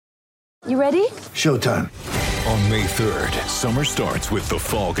You ready? Showtime. On May 3rd, summer starts with The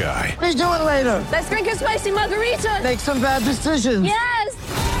Fall Guy. Let's do it later. Let's drink a spicy margarita. Make some bad decisions. Yes!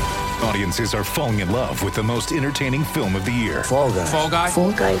 Audiences are falling in love with the most entertaining film of the year. Fall Guy. Fall Guy?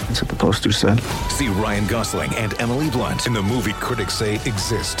 Fall Guy. That's what the poster said. See Ryan Gosling and Emily Blunt in the movie critics say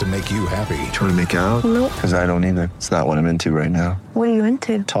exists to make you happy. Trying to make it out? Nope. Because I don't either. It's not what I'm into right now. What are you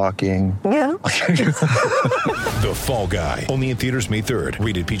into? Talking. Yeah. The Fall Guy. Only in theaters May 3rd.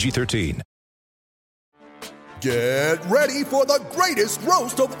 Rated PG-13. Get ready for the greatest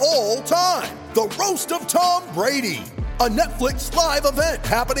roast of all time. The Roast of Tom Brady. A Netflix live event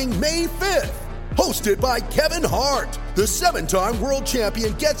happening May 5th. Hosted by Kevin Hart. The 7-time world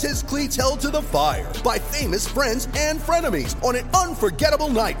champion gets his cleats held to the fire by famous friends and frenemies on an unforgettable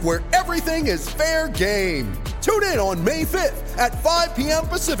night where everything is fair game. Tune in on May 5th at 5 p.m.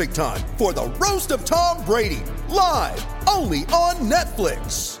 Pacific time for the Roast of Tom Brady. Live only on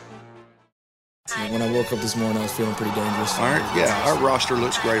Netflix. When I woke up this morning, I was feeling pretty dangerous. All right, yeah, our roster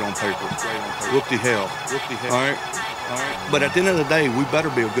looks great on paper. Whoop-de hell. All right. But at the end of the day, we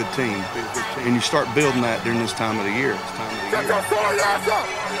better be a good team. And you start building that during this time of the year. Get your sorry ass up!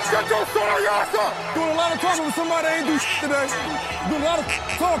 Get your sorry ass up! Doing a lot of talking with somebody that ain't do shit today. Doing a lot of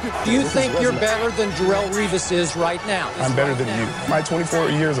talking. Do you think you're better than Jarrell Revis is right now? I'm better than you. My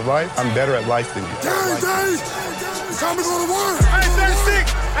 24 years of life, I'm better at life than you. Dave! It's time to go to work! I ain't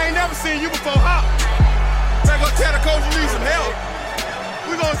 36. I ain't never seen you before. Hop. Better go tell the coach you need some help.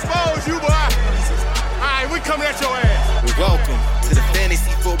 We gonna expose you, boy. All right, we coming at your ass. Welcome to the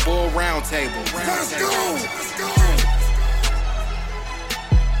Fantasy Football Roundtable. Let's go! Let's go!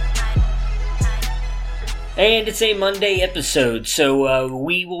 And it's a Monday episode, so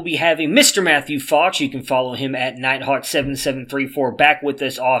we will be having Mr. Matthew Fox. You can follow him at Nighthawk7734, back with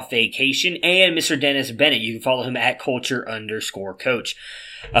us off vacation, and Mr. Dennis Bennett. You can follow him at Culture_Coach.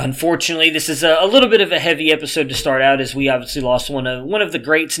 Unfortunately, this is a little bit of a heavy episode to start out, as we obviously lost one of the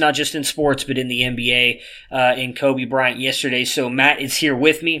greats, not just in sports, but in the NBA, in Kobe Bryant yesterday. So Matt is here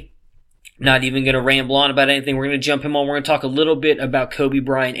with me. Not even going to ramble on about anything. We're going to jump him on. We're going to talk a little bit about Kobe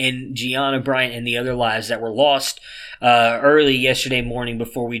Bryant and Gianna Bryant and the other lives that were lost early yesterday morning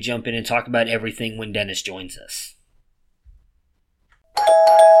before we jump in and talk about everything when Dennis joins us.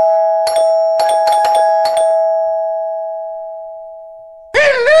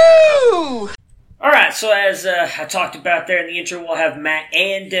 Hello! Alright, so as I talked about there in the intro, we'll have Matt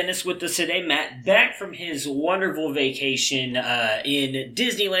and Dennis with us today. Matt back from his wonderful vacation in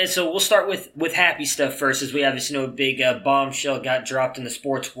Disneyland, so we'll start with happy stuff first, as we obviously know a big bombshell got dropped in the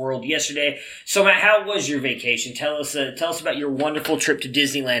sports world yesterday. So Matt, how was your vacation? Tell us about your wonderful trip to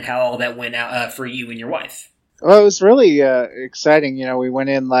Disneyland, how all that went out for you and your wife. Well, it was really exciting. You know, we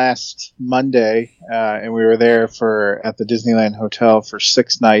went in last Monday, and we were there at the Disneyland Hotel for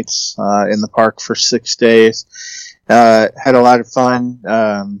 6 nights, in the park for 6 days. Had a lot of fun.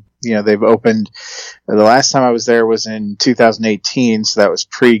 You know, they've opened, the last time I was there was in 2018, so that was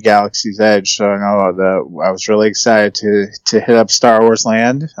pre-Galaxy's Edge. So I was really excited to hit up Star Wars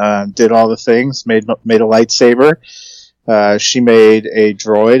Land. Did all the things, made a lightsaber. She made a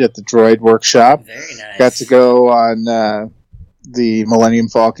droid at the Droid Workshop. Very nice. Got to go on the Millennium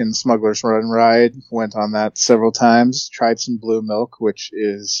Falcon Smuggler's Run ride. Went on that several times. Tried some blue milk, which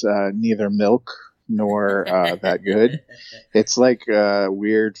is neither milk nor that good. It's like a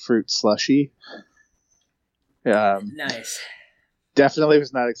weird fruit slushy. Nice. Definitely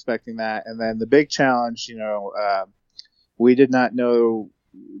was not expecting that. And then the big challenge, we did not know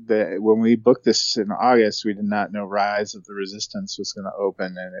that when we booked this in August, we did not know Rise of the Resistance was going to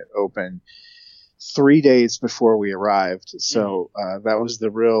open, and it opened 3 days before we arrived. So that was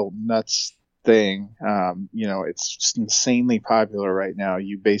the real nuts thing. It's just insanely popular right now.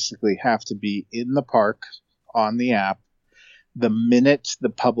 You basically have to be in the park on the app the minute the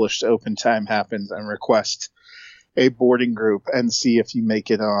published open time happens and request a boarding group and see if you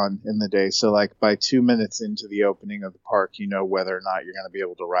make it on in the day. So like by 2 minutes into the opening of the park, you know whether or not you're going to be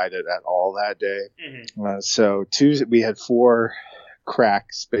able to ride it at all that day. Mm-hmm. So Tuesday, we had 4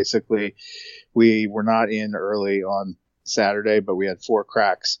 cracks. Basically, we were not in early on Saturday, but we had 4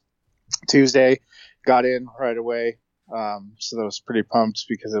 cracks. Tuesday, got in right away. So that was pretty pumped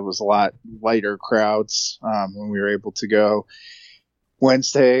because it was a lot lighter crowds when we were able to go.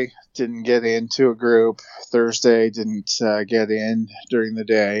 Wednesday, didn't get into a group. Thursday, didn't get in during the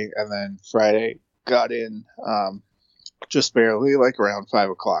day. And then Friday, got in just barely, like around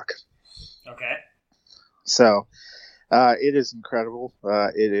 5 o'clock. Okay. So it is incredible.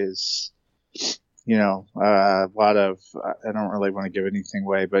 It is, a lot of, I don't really want to give anything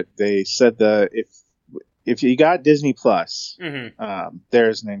away, but they said if you got Disney Plus, Mm-hmm.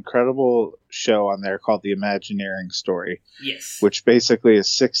 there's an incredible show on there called The Imagineering Story. Yes. Which basically is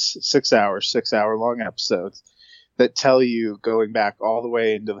 6 hour long episodes that tell you, going back all the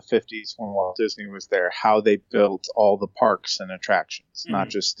way into the 50s when Walt Disney was there, how they built all the parks and attractions, not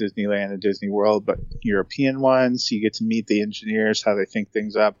just Disneyland and Disney World, but European ones. You get to meet the engineers, how they think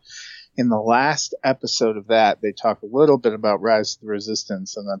things up. In the last episode of that, they talk a little bit about Rise of the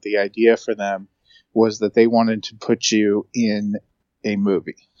Resistance, and that the idea for them was that they wanted to put you in a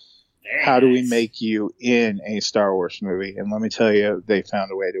movie. How do we make you in a Star Wars movie? And let me tell you, they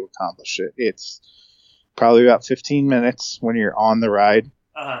found a way to accomplish it. It's probably about 15 minutes when you're on the ride.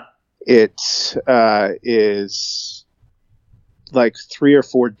 Uh-huh. It is like 3 or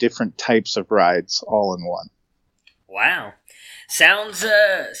 4 different types of rides all in one. Wow. Sounds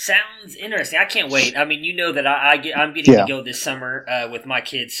interesting. I can't wait. I mean, you know that I'm getting to go this summer with my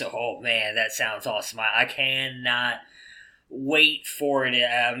kids. So, oh man, that sounds awesome. I cannot wait for it.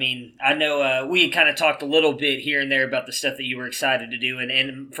 I mean, I know we had kind of talked a little bit here and there about the stuff that you were excited to do,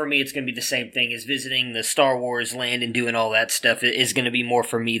 and for me, it's going to be the same thing. Is visiting the Star Wars land and doing all that stuff is going to be more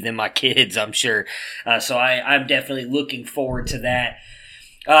for me than my kids, I'm sure. So I'm definitely looking forward to that.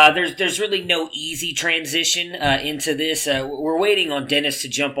 There's really no easy transition into this. We're waiting on Dennis to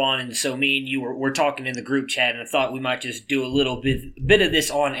jump on, and so me and you we're talking in the group chat, and I thought we might just do a little bit of this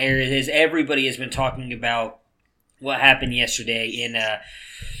on air, as everybody has been talking about what happened yesterday in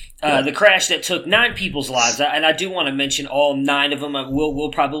the crash that took 9 people's lives. And I do want to mention all 9 of them. We'll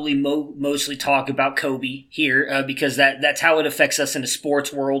probably mostly talk about Kobe here because that's how it affects us in the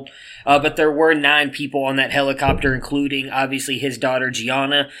sports world. But there were 9 people on that helicopter, including obviously his daughter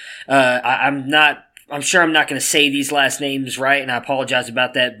Gianna. I'm sure I'm not going to say these last names right, and I apologize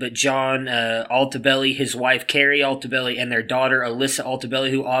about that, but John Altobelli, his wife Carrie Altobelli, and their daughter Alyssa Altobelli,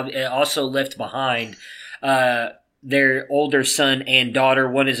 who also left behind their older son and daughter.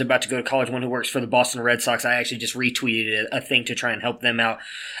 One is about to go to college, one who works for the Boston Red Sox. I actually just retweeted a thing to try and help them out.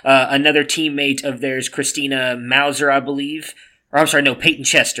 Another teammate of theirs, Christina Mauser, I believe. Or I'm sorry, no, Peyton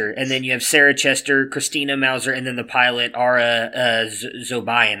Chester. And then you have Sarah Chester, Christina Mauser, and then the pilot, Ara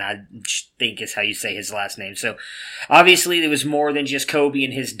Zobayan, I think is how you say his last name. So obviously there was more than just Kobe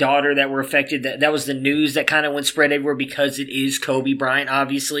and his daughter that were affected. That was the news that kind of went spread everywhere because it is Kobe Bryant,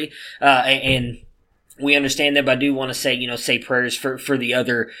 obviously. And we understand that, but I do want to say prayers for the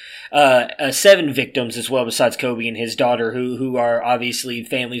other 7 victims as well, besides Kobe and his daughter, who are obviously,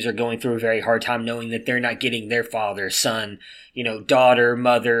 families are going through a very hard time knowing that they're not getting their father, son, daughter,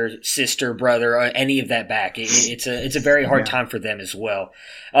 mother, sister, brother, any of that back. It's a very hard time for them as well.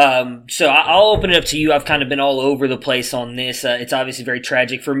 So I'll open it up to you. I've kind of been all over the place on this. It's obviously very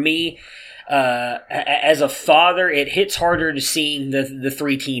tragic for me. As a father, it hits harder to seeing the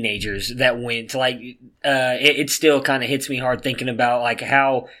 3 teenagers that went. It still kind of hits me hard thinking about like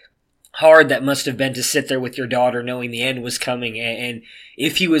how hard that must have been to sit there with your daughter knowing the end was coming, and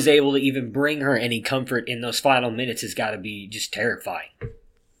if he was able to even bring her any comfort in those final minutes, has got to be just terrifying.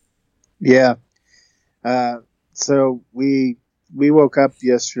 Yeah. So we woke up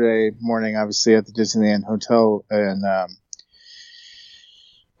yesterday morning, obviously at the Disneyland Hotel, and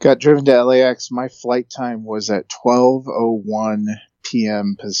got driven to LAX. My flight time was at 12:01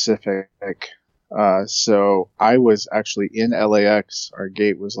 p.m. Pacific. So I was actually in LAX. Our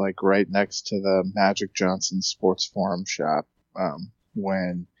gate was like right next to the Magic Johnson Sports Forum shop.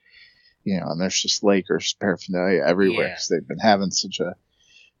 When, and there's just Lakers paraphernalia everywhere because they've been having such a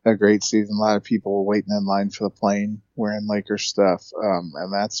great season. A lot of people were waiting in line for the plane wearing Lakers stuff.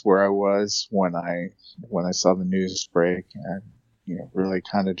 And that's where I was when I saw the news break. And, really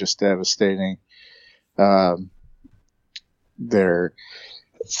kind of just devastating. Some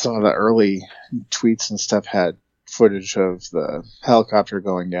of the early tweets and stuff had footage of the helicopter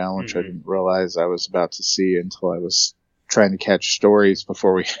going down, which I didn't realize I was about to see until I was trying to catch stories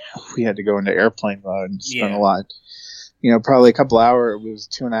before we had to go into airplane mode and spend a lot, probably a couple hours. It was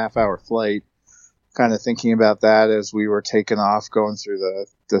a 2.5 hour flight, kind of thinking about that as we were taking off, going through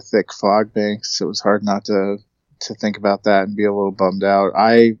the thick fog banks. It was hard not to think about that and be a little bummed out.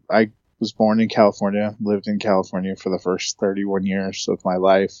 I was born in California, lived in California for the first 31 years of my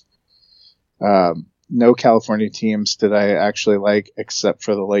life. No California teams did I actually like except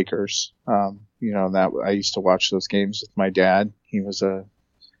for the Lakers. That I used to watch those games with my dad. He was a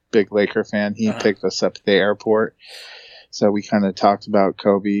big Laker fan. He picked us up at the airport. So we kind of talked about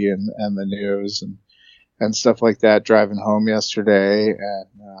Kobe and the news and stuff like that driving home yesterday,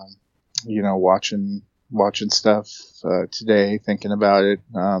 and watching stuff today, thinking about it.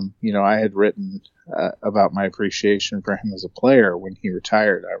 I had written about my appreciation for him as a player when he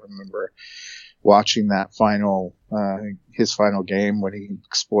retired. I remember watching that his final game when he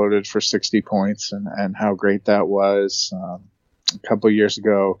exploded for 60 points and how great that was. A couple of years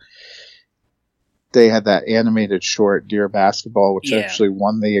ago, they had that animated short, Dear Basketball, which actually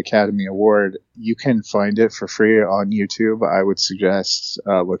won the Academy Award. You can find it for free on YouTube. I would suggest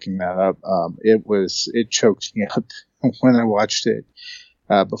looking that up. It choked me up when I watched it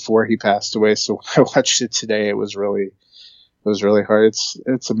before he passed away. So when I watched it today, it was really hard.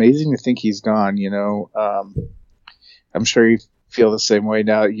 It's amazing to think he's gone. I'm sure you feel the same way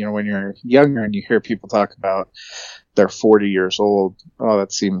now. When you're younger and you hear people talk about they're 40 years old. Oh,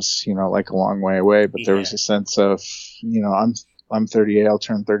 that seems, like a long way away. But there was a sense of, I'm 38. I'll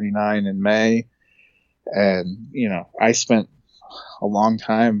turn 39 in May. And, I spent a long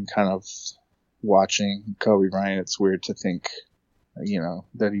time kind of watching Kobe Bryant. It's weird to think,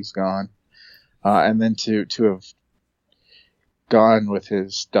 that he's gone. And then to have gone with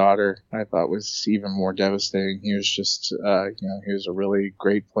his daughter, I thought was even more devastating. He was just, he was a really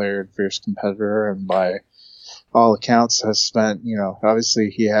great player and fierce competitor. And by all accounts has spent, obviously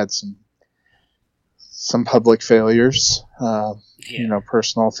he had some public failures,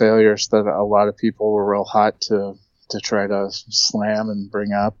 personal failures that a lot of people were real hot to try to slam and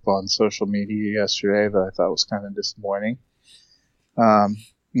bring up on social media yesterday that I thought was kind of disappointing.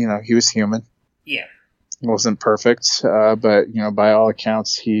 He was human. Yeah. Wasn't perfect, but, by all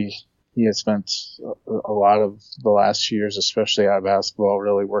accounts, he has spent a lot of the last years, especially out of basketball,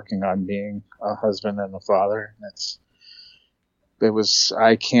 really working on being a husband and a father.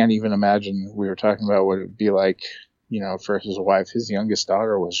 I can't even imagine, we were talking about what it would be like, for his wife. His youngest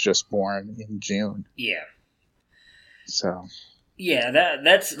daughter was just born in June. Yeah. So. Yeah,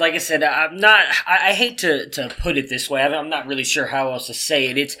 that's, like I said, I hate to put it this way. I'm not really sure how else to say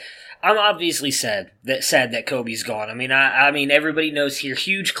it. I'm obviously sad that Kobe's gone. I mean, everybody knows here,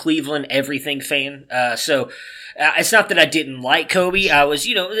 huge Cleveland everything fan. So it's not that I didn't like Kobe. I was,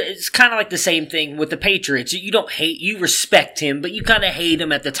 it's kind of like the same thing with the Patriots. You don't hate, you respect him, but you kind of hate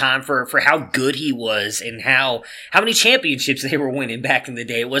him at the time for how good he was and how many championships they were winning back in the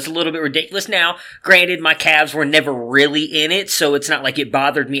day. It was a little bit ridiculous. Now, granted, my Cavs were never really in it, so it's not like it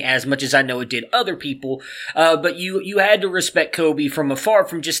bothered me as much as I know it did other people. But you had to respect Kobe from afar,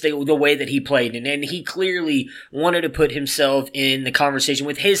 from just the way that he played, and he clearly wanted to put himself in the conversation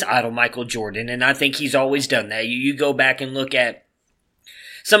with his idol, Michael Jordan, and I think he's always done that. You go back and look at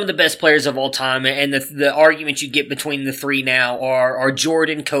some of the best players of all time, and the arguments you get between the three now are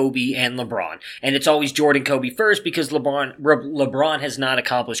Jordan, Kobe, and LeBron. And it's always Jordan, Kobe first, because LeBron has not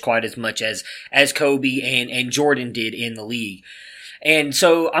accomplished quite as much as Kobe and Jordan did in the league. And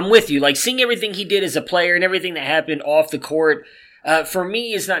so I'm with you. Like, seeing everything he did as a player and everything that happened off the court, for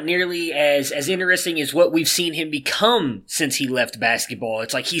me, is not nearly as interesting as what we've seen him become since he left basketball.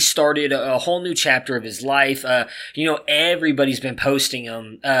 It's like he started a whole new chapter of his life. Everybody's been posting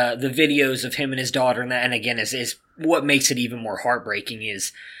the videos of him and his daughter, and again, is what makes it even more heartbreaking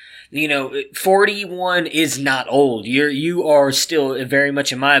is, 41 is not old. You are still very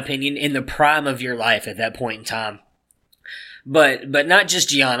much, in my opinion, in the prime of your life at that point in time. But not just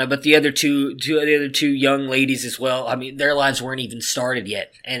Gianna, but the other two young ladies as well. I mean, their lives weren't even started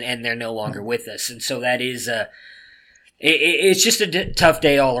yet, and they're no longer with us. And so that is, it's just a tough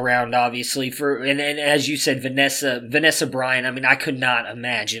day all around, obviously. And as you said, Vanessa Bryant. I mean, I could not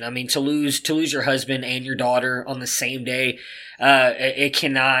imagine. I mean, to lose your husband and your daughter on the same day, it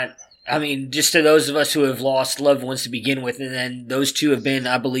cannot. I mean, just to those of us who have lost loved ones to begin with, and then those two have been,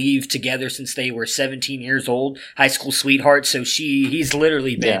 I believe, together since they were 17 years old, high school sweethearts. So he's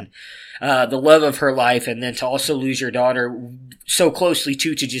literally been the love of her life, and then to also lose your daughter so closely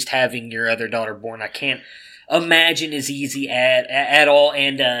to just having your other daughter born, I can't imagine is easy at all.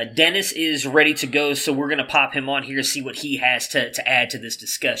 And Dennis is ready to go, so we're going to pop him on here to see what he has to add to this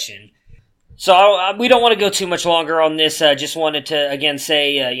discussion. So we don't want to go too much longer on this. Just wanted to, again,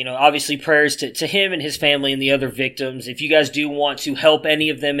 say, obviously prayers to him and his family and the other victims. If you guys do want to help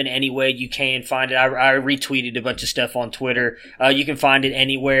any of them in any way, you can find it. I retweeted a bunch of stuff on Twitter. You can find it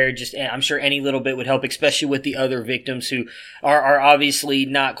anywhere. Just, I'm sure any little bit would help, especially with the other victims who are obviously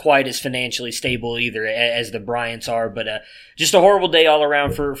not quite as financially stable either as the Bryants are. But just a horrible day all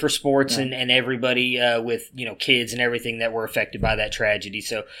around for sports and everybody with, kids and everything that were affected by that tragedy.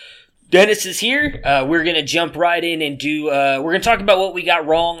 So Dennis is here. We're going to jump right in and we're going to talk about what we got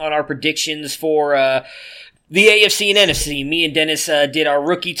wrong on our predictions for the AFC and NFC. Me and Dennis did our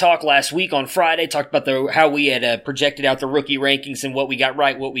rookie talk last week on Friday, talked about how we had projected out the rookie rankings and what we got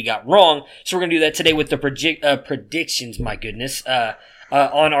right, what we got wrong. So we're going to do that today with the predictions, my goodness.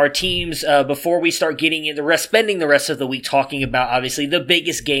 on our teams before we start getting into spending the rest of the week talking about, obviously, the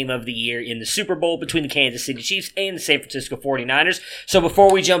biggest game of the year in the Super Bowl between the Kansas City Chiefs and the San Francisco 49ers. So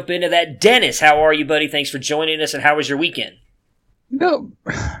before we jump into that, Dennis, how are you, buddy? Thanks for joining us, and how was your weekend?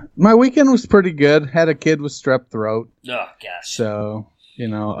 My weekend was pretty good. Had a kid with strep throat. Oh, gosh. So,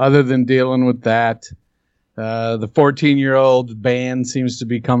 other than dealing with that, the 14-year-old band seems to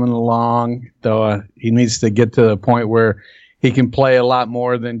be coming along, though he needs to get to the point where he can play a lot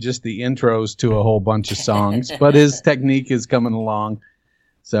more than just the intros to a whole bunch of songs. But his technique is coming along.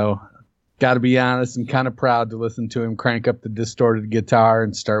 So, got to be honest, I'm kind of proud to listen to him crank up the distorted guitar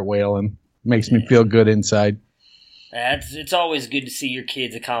and start wailing. Makes me feel good inside. It's always good to see your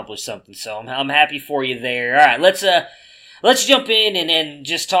kids accomplish something, so I'm happy for you there. All right, let's jump in and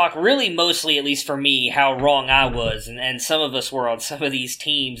just talk really mostly, at least for me, how wrong I was and some of us were on some of these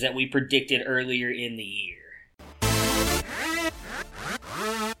teams that we predicted earlier in the year.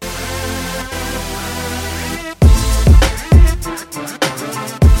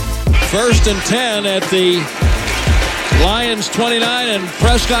 First and 10 at the Lions 29, and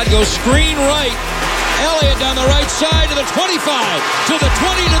Prescott goes screen right. Elliott down the right side to the 25, to the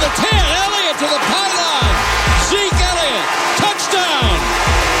 20, to the 10. Elliott to the pylon. Zeke Elliott, touchdown.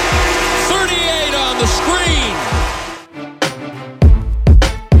 38 on the screen.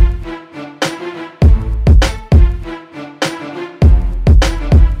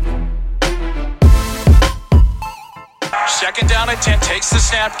 Second down at 10, takes the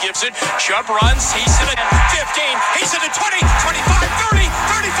snap, gives it. Chubb runs, he's in the 15, he's in the 20, 25, 30,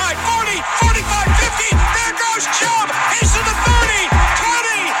 35, 40, 45, 50. There goes Chubb, he's in the 30,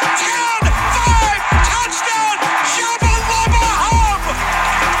 20, 10, 5, touchdown, Chubba Lubba Hub.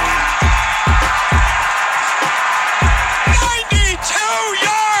 92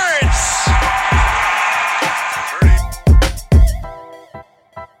 yards.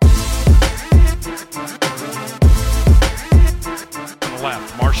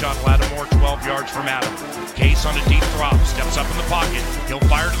 Left. Marshawn Lattimore, 12 yards from Adam. Case on a deep drop, steps up in the pocket. He'll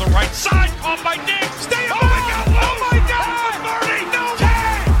fire to the right side. Caught by Diggs. Stay up. Oh my God! Oh my God! 30, no 10,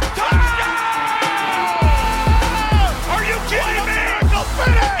 touchdown! Are you kidding me?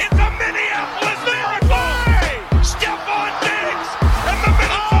 It's a Minneapolis miracle! Stephon Diggs and the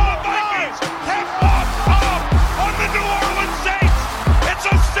Minnesota Vikings have walked up on the New Orleans Saints. It's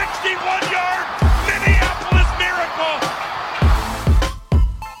a 61-yard Minneapolis miracle.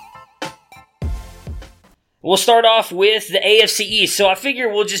 We'll start off with the AFC East, so I figure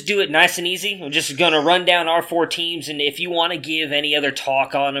we'll just do it nice and easy. We're just going to run down our four teams, and if you want to give any other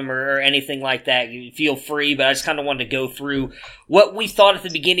talk on them or anything like that, feel free, but I just kind of wanted to go through what we thought at the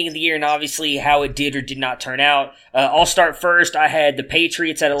beginning of the year and obviously how it did or did not turn out. I'll start first. I had the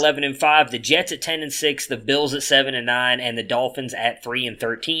Patriots at 11-5, the Jets at 10-6, the Bills at 7-9, and the Dolphins at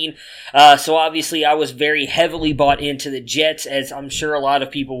 3-13. So obviously I was very heavily bought into the Jets, as I'm sure a lot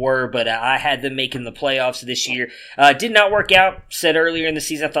of people were, but I had them making the playoffs this year. Did not work out. Said earlier in the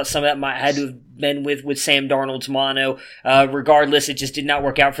season, I thought some of that might had to have been with Sam Darnold's mono. Regardless, it just did not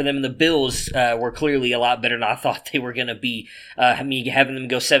work out for them. And the Bills were clearly a lot better than I thought they were going to be. Having them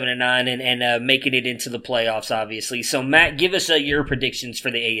go 7-9 and making it into the playoffs, obviously. So, Matt, give us your predictions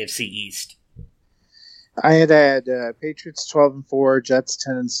for the AFC East. I had Patriots 12-4, Jets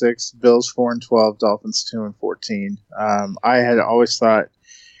 10-6, Bills 4-12, Dolphins 2-14. I had always thought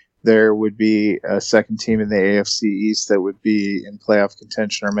there would be a second team in the AFC East that would be in playoff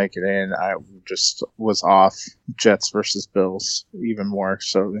contention or make it in. I just was off Jets versus Bills, even more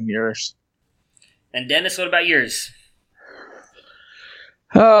so than yours. And Dennis, what about yours?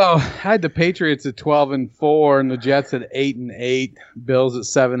 Oh, I had the Patriots at 12-4 and the Jets at 8-8, Bills at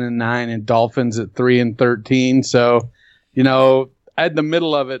 7-9, and Dolphins at 3-13. So, I had the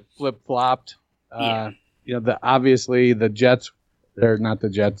middle of it flip-flopped. Yeah. Obviously the Jets, or not the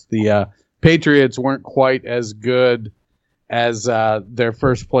Jets, the Patriots weren't quite as good as their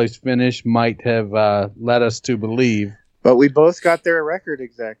first place finish might have led us to believe. But we both got their record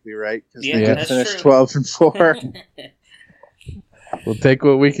exactly right because they did finish 12-4. We'll take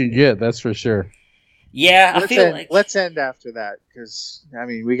what we can get, that's for sure. Yeah, let's end after that because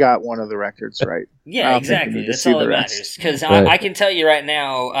we got one of the records right. Yeah, exactly. That's all that matters. Because I can tell you right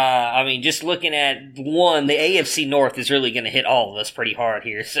now, just looking at the AFC North is really going to hit all of us pretty hard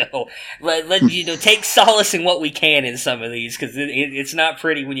here. So let's take solace in what we can in some of these because it's not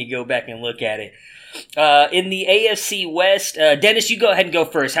pretty when you go back and look at it. In the AFC West, Dennis, you go ahead and go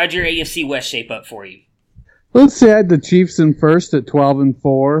first. How'd your AFC West shape up for you? Let's say I had the Chiefs in first at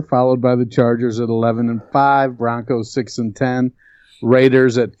 12-4, followed by the Chargers at 11-5, Broncos 6-10,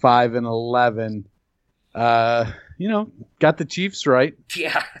 Raiders at 5-11. got the Chiefs right.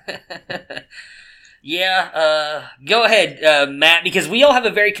 Yeah. Yeah, go ahead, Matt, because we all have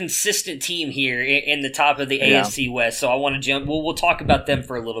a very consistent team here in the top of the AFC West, so I want to jump. We'll talk about them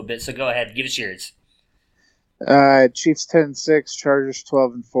for a little bit, so go ahead, give us yours. Chiefs 10-6, Chargers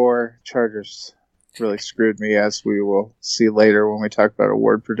 12-4. Chargers really screwed me, as we will see later when we talk about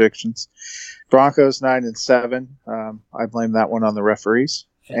award predictions. Broncos 9-7. I blame that one on the referees,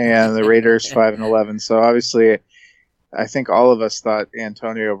 and the Raiders 5-11. So obviously, I think all of us thought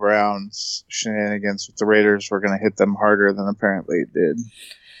Antonio Brown's shenanigans with the Raiders were going to hit them harder than apparently it did.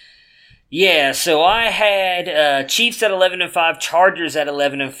 Yeah, so I had Chiefs at 11-5, Chargers at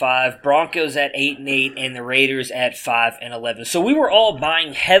 11-5, Broncos at 8-8, and the Raiders at 5-11. So we were all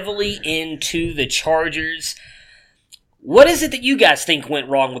buying heavily into the Chargers. What is it that you guys think went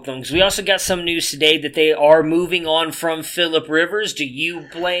wrong with them? Because we also got some news today that they are moving on from Phillip Rivers. Do you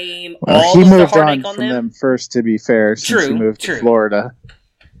blame all of the heartache on them? He moved on from them first, to be fair, since he moved to Florida.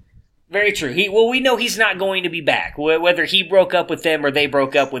 Very true. We know he's not going to be back. Whether he broke up with them or they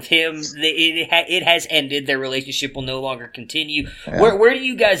broke up with him, it has ended. Their relationship will no longer continue. Yeah. Where do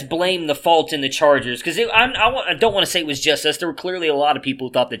you guys blame the fault in the Chargers? Because I don't want to say it was just us. There were clearly a lot of people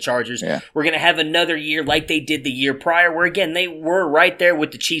who thought the Chargers were going to have another year like they did the year prior, where, again, they were right there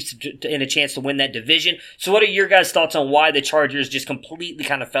with the Chiefs in a chance to win that division. So what are your guys' thoughts on why the Chargers just completely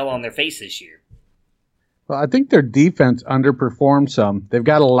kind of fell on their face this year? Well, I think their defense underperformed some. They've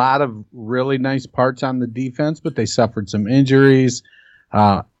got a lot of really nice parts on the defense, but they suffered some injuries.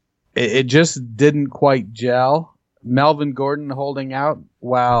 It just didn't quite gel. Melvin Gordon holding out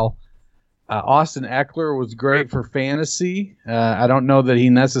while Austin Eckler was great for fantasy. I don't know that he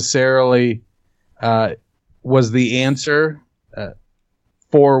necessarily was the answer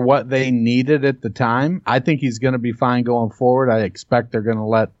for what they needed at the time. I think he's going to be fine going forward. I expect they're going to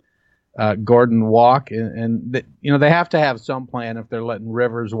let Gordon walk, and they have to have some plan if they're letting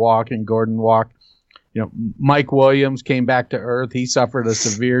Rivers walk and Gordon walk. Mike Williams came back to earth. He suffered a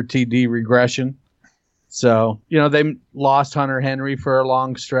severe TD regression. So, they lost Hunter Henry for a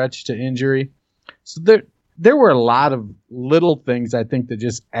long stretch to injury. So there were a lot of little things, I think, that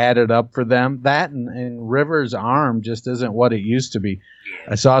just added up for them. That and Rivers' arm just isn't what it used to be.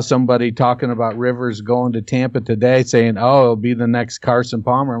 I saw somebody talking about Rivers going to Tampa today saying, it'll be the next Carson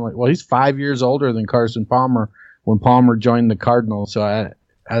Palmer. I'm like, well, he's 5 years older than Carson Palmer when Palmer joined the Cardinals. So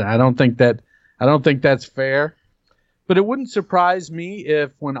I don't think that's fair. But it wouldn't surprise me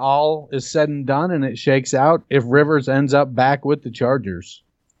if, when all is said and done and it shakes out, if Rivers ends up back with the Chargers.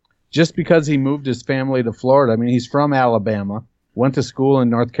 Just because he moved his family to Florida. I mean, he's from Alabama, went to school in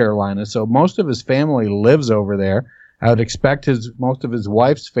North Carolina, so most of his family lives over there. I would expect most of his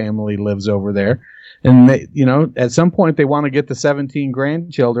wife's family lives over there. And they, at some point they want to get the 17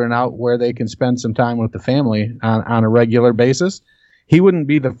 grandchildren out where they can spend some time with the family on a regular basis. He wouldn't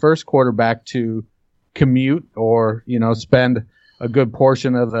be the first quarterback to commute or, spend a good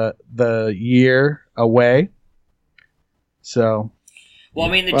portion of the year away. So, well,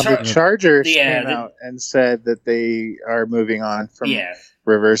 I mean, the Chargers came out and said that they are moving on from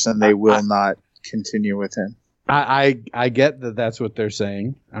Rivers and they will not continue with him. I get that that's what they're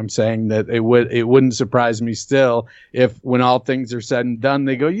saying. I'm saying that it wouldn't surprise me still if, when all things are said and done,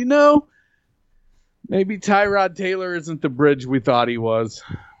 they go, maybe Tyrod Taylor isn't the bridge we thought he was.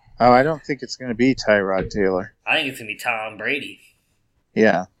 Oh, I don't think it's going to be Tyrod Taylor. I think it's going to be Tom Brady.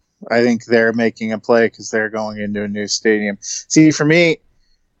 Yeah. I think they're making a play because they're going into a new stadium. See, for me,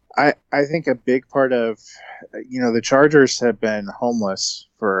 I think a big part of, the Chargers have been homeless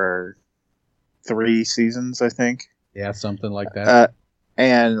for 3 seasons, I think. Yeah, something like that.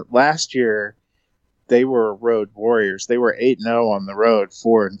 And last year, they were road warriors. They were 8-0 on the road,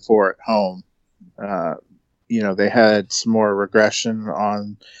 4-4 at home. They had some more regression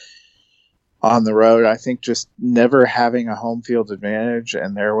on the road. I think just never having a home field advantage,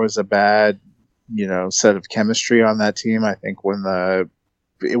 and there was a bad, set of chemistry on that team. I think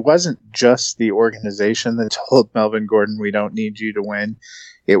it wasn't just the organization that told Melvin Gordon, we don't need you to win.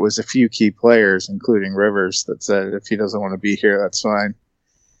 It was a few key players, including Rivers, that said, if he doesn't want to be here, that's fine.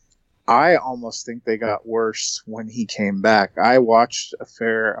 I almost think they got worse when he came back. I watched a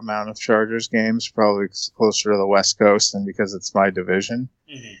fair amount of Chargers games, probably closer to the West Coast, and because it's my division.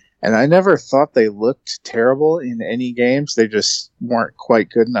 Mm-hmm. And I never thought they looked terrible in any games. They just weren't quite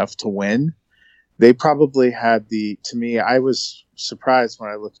good enough to win. They probably had to me, I was surprised when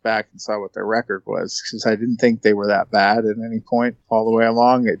I looked back and saw what their record was, because I didn't think they were that bad at any point all the way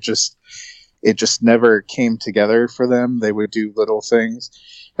along. It just never came together for them. They would do little things,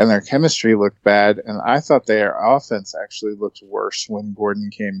 and their chemistry looked bad. And I thought their offense actually looked worse when Gordon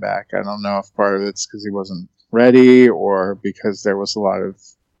came back. I don't know if part of it's because he wasn't ready or because there was a lot of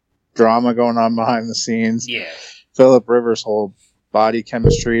drama going on behind the scenes. Yeah. Phillip Rivers' whole body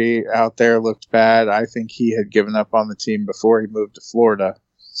chemistry out there looked bad. I think he had given up on the team before he moved to Florida.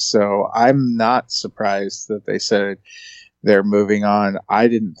 So I'm not surprised that they said they're moving on. I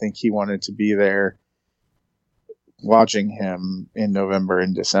didn't think he wanted to be there watching him in November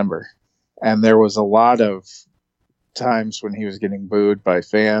and December. And there was a lot of times when he was getting booed by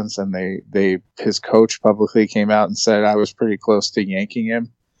fans, and his coach publicly came out and said, I was pretty close to yanking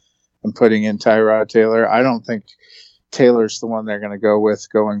him and putting in Tyrod Taylor. I don't think Taylor's the one they're going to go with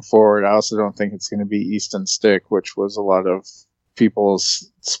going forward. I also don't think it's going to be Easton Stick, which was a lot of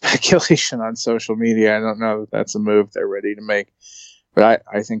people's speculation on social media. I don't know if that's a move they're ready to make, but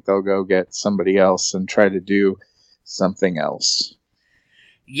I think they'll go get somebody else and try to do something else.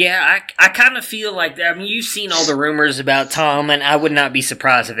 Yeah, I kind of feel like that. I mean, you've seen all the rumors about Tom, and I would not be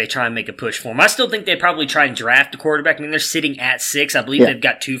surprised if they try and make a push for him. I still think they'd probably try and draft a quarterback. I mean, they're sitting at 6. I believe they've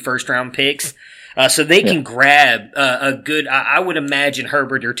got 2 first-round picks. So they can grab a good, I would imagine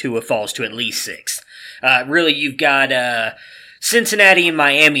Herbert or Tua falls to at least 6. Really, you've got Cincinnati and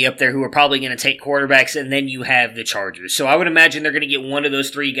Miami up there who are probably going to take quarterbacks, and then you have the Chargers. So I would imagine they're going to get one of those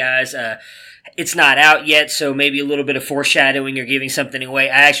 3 guys. It's not out yet, so maybe a little bit of foreshadowing or giving something away.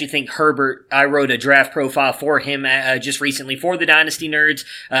 I actually think Herbert, I wrote a draft profile for him just recently for the Dynasty Nerds.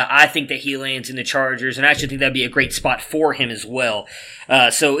 I think that he lands in the Chargers, and I actually think that'd be a great spot for him as well.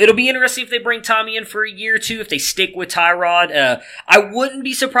 So it'll be interesting if they bring Tommy in for a year or 2, if they stick with Tyrod. I wouldn't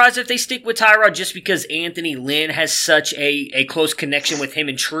be surprised if they stick with Tyrod just because Anthony Lynn has such a close connection with him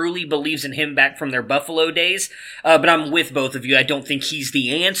and truly believes in him back from their Buffalo days. But I'm with both of you. I don't think he's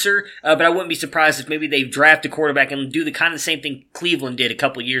the answer, but I wouldn't be surprised if maybe they draft a quarterback and do the kind of same thing Cleveland did a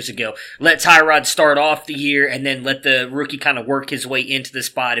couple years ago. Let Tyrod start off the year and then let the rookie kind of work his way into the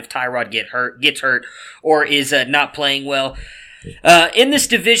spot if Tyrod gets hurt or is not playling well. In this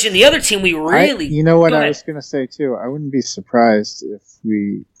division, the other team we really... You know what I was going to say, too? I wouldn't be surprised if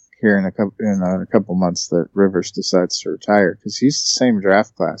we hear in a couple months that Rivers decides to retire, because he's the same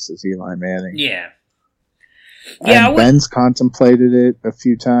draft class as Eli Manning. Yeah. And Ben's contemplated it a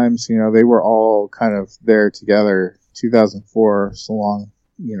few times. You know, they were all kind of there together. 2004, so long,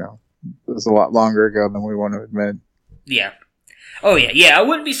 you know, it was a lot longer ago than we want to admit. Yeah. Oh, yeah, yeah. I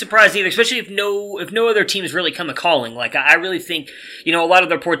wouldn't be surprised either, especially if no other teams really come a-calling. Like, I really think, you know, a lot of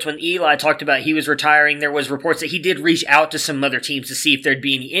the reports when Eli talked about he was retiring, there was reports that he did reach out to some other teams to see if there'd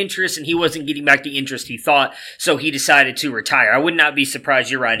be any interest, and he wasn't getting back the interest he thought, so he decided to retire. I would not be surprised,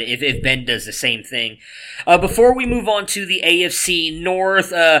 you're right, if Ben does the same thing. Before we move on to the AFC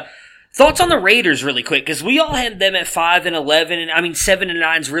North, thoughts on the Raiders really quick, because we all had them at 5-11, and I mean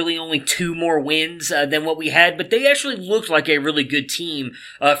 7-9 is really only 2 more wins than what we had, but they actually looked like a really good team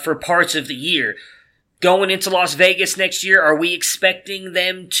for parts of the year. Going into Las Vegas next year, are we expecting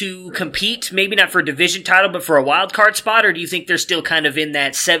them to compete? Maybe not for a division title, but for a wild card spot, or do you think they're still kind of in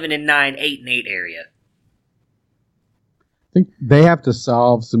that 7-9, 8-8 area? I think they have to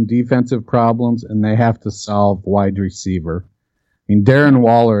solve some defensive problems, and they have to solve wide receiver. I mean, Darren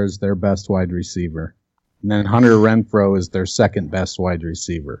Waller is their best wide receiver. And then Hunter Renfrow is their second best wide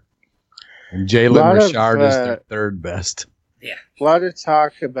receiver. And Jalen Richard is their third best. Yeah. A lot of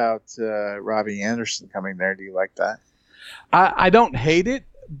talk about Robbie Anderson coming there. Do you like that? I don't hate it.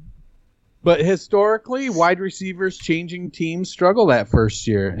 But historically, wide receivers changing teams struggle that first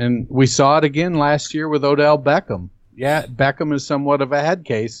year. And we saw it again last year with Odell Beckham. Yeah, Beckham is somewhat of a head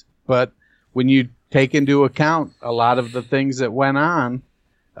case. But when you take into account a lot of the things that went on,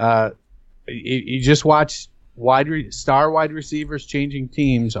 you just watch star wide receivers changing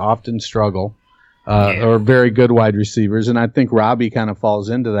teams often struggle, or very good wide receivers, and I think Robbie kind of falls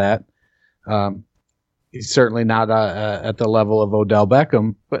into that. He's certainly not at the level of Odell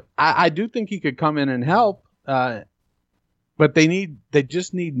Beckham, but I do think he could come in and help. But they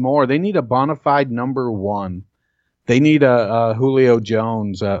just need more. They need a bona fide number one. They need a Julio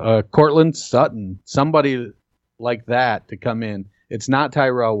Jones, a Cortland Sutton, somebody like that to come in. It's not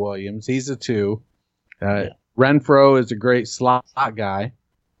Tyrell Williams. He's a 2. Renfrow is a great slot guy.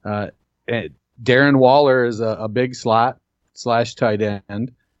 Darren Waller is a big slot / tight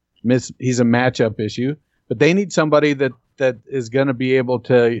end. He's a matchup issue. But they need somebody that is going to be able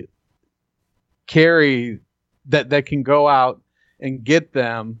to carry, that can go out and get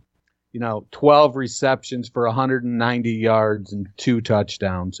them, 12 receptions for 190 yards and 2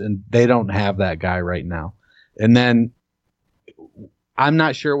 touchdowns, and they don't have that guy right now. And then I'm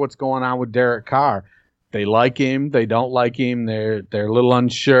not sure what's going on with Derek Carr. They like him, they don't like him, they're a little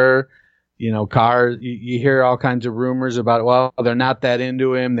unsure. Carr, you hear all kinds of rumors about, well, they're not that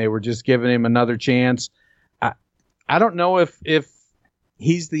into him, they were just giving him another chance. I don't know if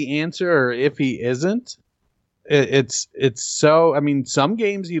he's the answer or if he isn't. It's so. I mean, some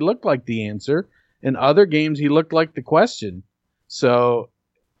games he looked like the answer, in other games he looked like the question. So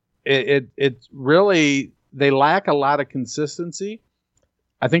it really, they lack a lot of consistency.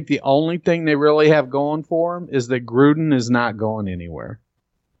 I think the only thing they really have going for him is that Gruden is not going anywhere.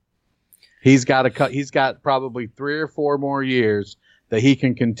 He's got probably 3 or 4 more years that he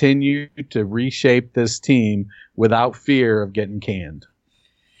can continue to reshape this team without fear of getting canned.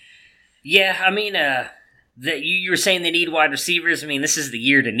 Yeah, I mean, you were saying they need wide receivers. I mean, this is the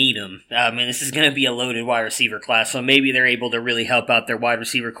year to need them. This is going to be a loaded wide receiver class, so maybe they're able to really help out their wide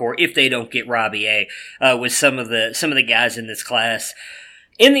receiver core if they don't get Robbie A. With some of the guys in this class.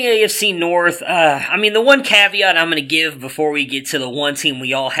 In the AFC North, the one caveat I'm going to give before we get to the one team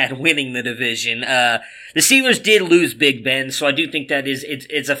we all had winning the division, the Steelers did lose Big Ben, so I do think that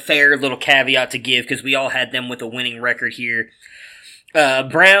it's a fair little caveat to give because we all had them with a winning record here.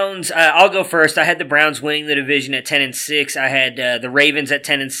 Browns, I'll go first. I had the Browns winning the division at 10-6. I had the Ravens at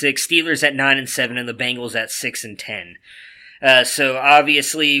 10-6, Steelers at 9-7, and the Bengals at 6-10. So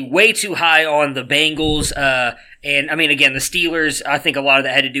obviously way too high on the Bengals. And I mean, again, the Steelers, I think a lot of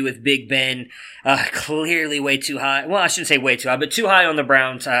that had to do with Big Ben. Clearly way too high. Well, I shouldn't say way too high, but too high on the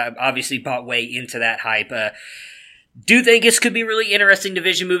Browns. Obviously bought way into that hype. Do think this could be a really interesting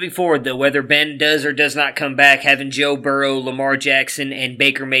division moving forward, though, whether Ben does or does not come back. Having Joe Burrow, Lamar Jackson, and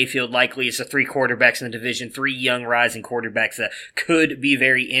Baker Mayfield likely as the 3 quarterbacks in the division, 3 young rising quarterbacks that could be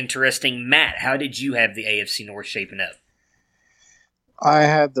very interesting. Matt, how did you have the AFC North shaping up? I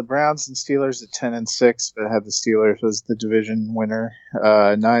had the Browns and Steelers at 10-6, but I had the Steelers as the division winner.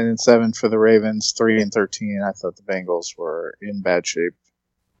 9-7 for the Ravens, 3-13. I thought the Bengals were in bad shape.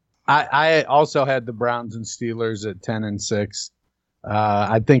 I also had the Browns and Steelers at 10-6.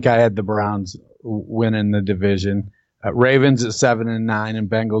 I think I had the Browns winning the division. Ravens at 7-9 and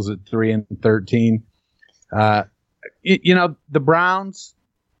Bengals at 3-13. The Browns,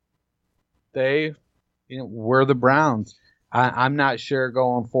 they were the Browns. I'm not sure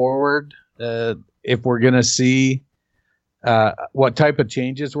going forward if we're going to see what type of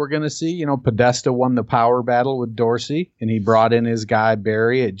changes we're going to see. Podesta won the power battle with Dorsey, and he brought in his guy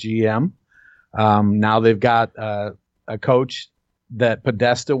Barry at GM. Now they've got a coach that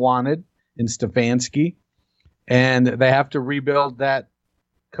Podesta wanted in Stefanski, and they have to rebuild that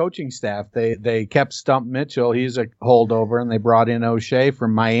coaching staff. They kept Stump Mitchell. He's a holdover, and they brought in O'Shea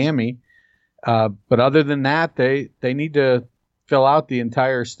from Miami. But other than that, they need to fill out the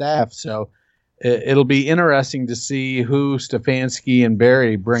entire staff. So it'll be interesting to see who Stefanski and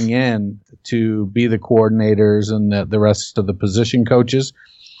Barry bring in to be the coordinators and the rest of the position coaches.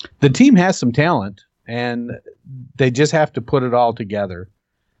 The team has some talent, and they just have to put it all together.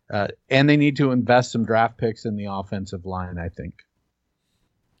 And they need to invest some draft picks in the offensive line, I think.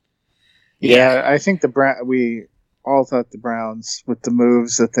 Yeah, I think we all thought the Browns, with the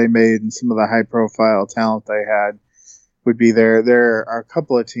moves that they made and some of the high-profile talent they had, would be there. There are a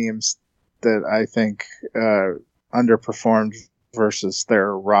couple of teams that I think underperformed versus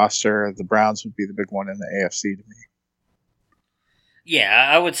their roster. The Browns would be the big one in the AFC to me. Yeah,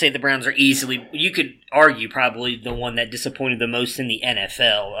 I would say the Browns are easily, you could argue, probably the one that disappointed the most in the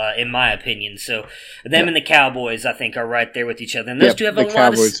NFL, in my opinion. So them and the Cowboys, I think, are right there with each other. And those two have a lot of... The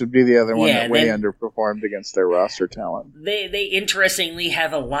Cowboys would be the other one that way underperformed against their roster talent. They interestingly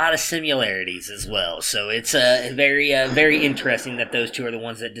have a lot of similarities as well. So it's very interesting that those two are the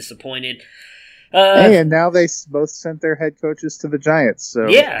ones that disappointed. And now they both sent their head coaches to the Giants. So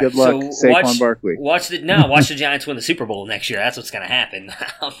good luck, Saquon Barkley. Watch the Giants win the Super Bowl next year. That's what's going to happen.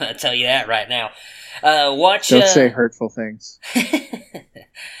 I'm going to tell you that right now. Don't say hurtful things.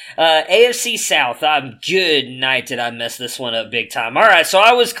 AFC South. Good night did I mess this one up big time. All right, so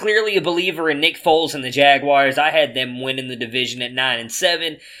I was clearly a believer in Nick Foles and the Jaguars. I had them winning the division at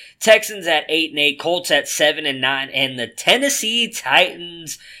 9-7. Texans at 8-8, Colts at 7-9, and the Tennessee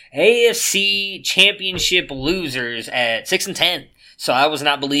Titans, AFC Championship losers at 6-10. So I was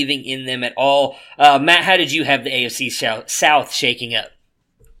not believing in them at all. Matt, how did you have the AFC South shaking up?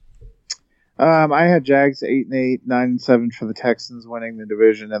 I had Jags 8-8, 9-7 for the Texans winning the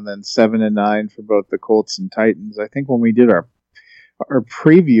division, and then 7-9 for both the Colts and Titans. I think when we did our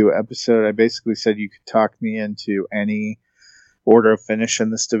preview episode, I basically said you could talk me into any order of finish in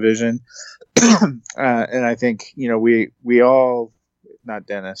this division. And I think, we all, not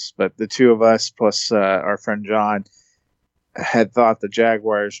Dennis, but the two of us plus our friend John had thought the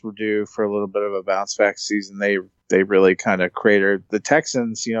Jaguars were due for a little bit of a bounce back season. They really kind of cratered. The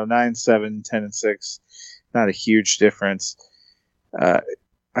Texans, 9-7, 10-6, not a huge difference. I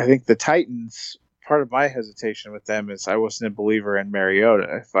think the Titans, part of my hesitation with them is I wasn't a believer in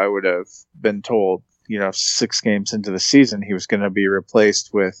Mariota. If I would have been told, 6 games into the season he was going to be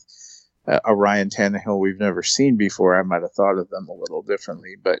replaced with a Ryan Tannehill we've never seen before, I might have thought of them a little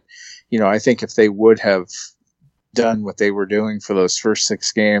differently. But, I think if they would have done what they were doing for those first 6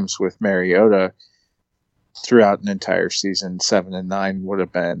 games with Mariota throughout an entire season, 7-9 would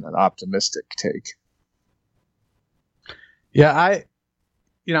have been an optimistic take. Yeah,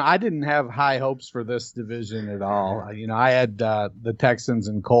 I didn't have high hopes for this division at all. I had the Texans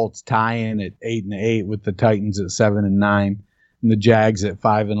and Colts tying at 8-8 with the Titans at 7-9 and the Jags at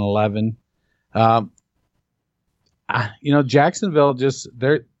 5-11. Jacksonville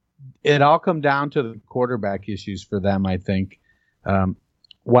it all come down to the quarterback issues for them, I think.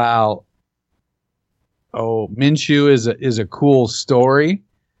 While Minshew is a cool story,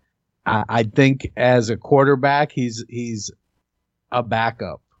 I think as a quarterback he's a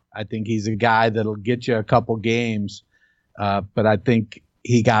backup. I think he's a guy that'll get you a couple games, but I think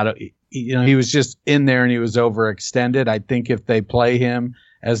he was just in there and he was overextended. I think if they play him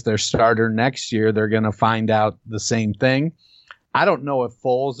as their starter next year, they're going to find out the same thing. I don't know if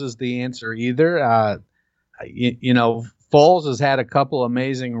Foles is the answer either. Foles has had a couple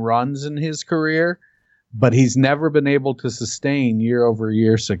amazing runs in his career, but he's never been able to sustain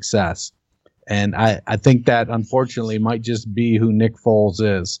year-over-year success. And I think that, unfortunately, might just be who Nick Foles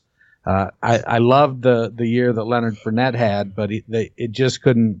is. I loved the year that Leonard Fournette had, but it just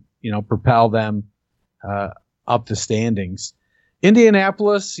couldn't, propel them up the standings.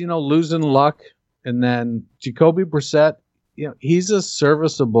 Indianapolis, losing luck. And then Jacoby Brissett, he's a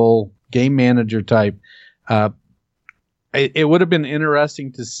serviceable game manager type. It would have been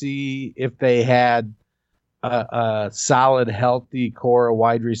interesting to see if they had a solid, healthy core of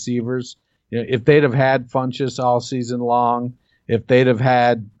wide receivers. If they'd have had Funchess all season long, if they'd have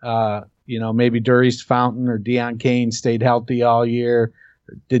had, maybe Darius Fountain or Deion Kane stayed healthy all year,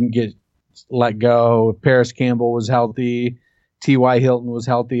 didn't get let go. If Paris Campbell was healthy, T.Y. Hilton was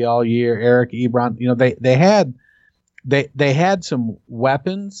healthy all year, Eric Ebron, they had some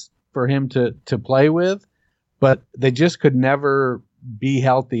weapons for him to play with, but they just could never be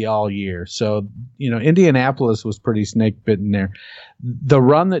healthy all year. So, Indianapolis was pretty snake bitten there. The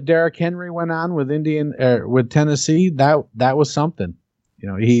run that Derrick Henry went on with with Tennessee, that was something.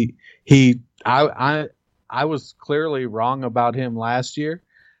 I was clearly wrong about him last year.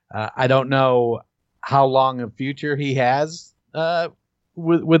 I don't know how long a future he has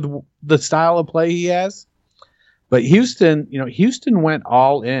with the style of play he has. But Houston went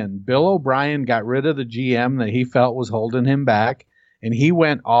all in. Bill O'Brien got rid of the GM that he felt was holding him back, and he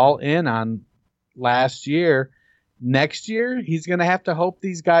went all in on last year. Next year, he's going to have to hope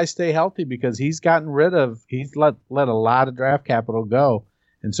these guys stay healthy because he's let a lot of draft capital go,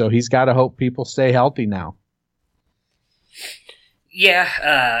 and so he's got to hope people stay healthy now.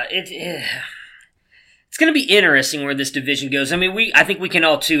 Yeah, it's going to be interesting where this division goes. I mean, I think we can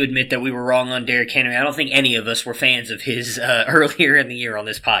all too admit that we were wrong on Derrick Henry. I don't think any of us were fans of his earlier in the year on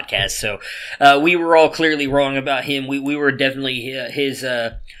this podcast. So we were all clearly wrong about him. We were definitely his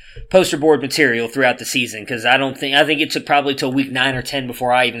poster board material throughout the season because I think it took probably till week 9 or 10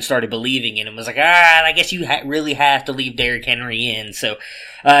 before I even started believing in him. I was like, I guess you really have to leave Derrick Henry in. So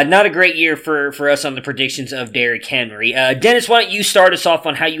not a great year for us on the predictions of Derrick Henry. Dennis, why don't you start us off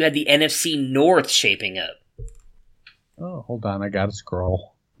on how you had the NFC North shaping up? Oh, hold on. I got to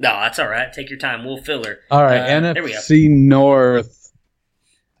scroll. No, that's all right. Take your time. We'll fill her. All right, NFC North.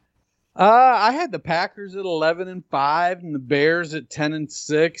 I had the Packers at 11-5 and the Bears at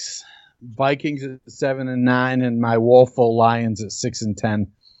 10-6, Vikings at 7-9, and my woeful Lions at 6-10.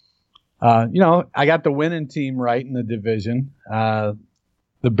 I got the winning team right in the division. The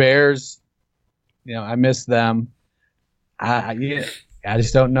Bears, I miss them. I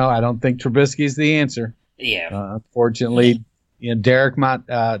just don't know. I don't think Trubisky's the answer. Yeah. Unfortunately, David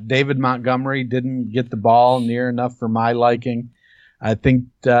Montgomery didn't get the ball near enough for my liking. I think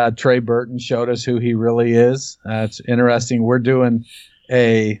Trey Burton showed us who he really is. It's interesting. We're doing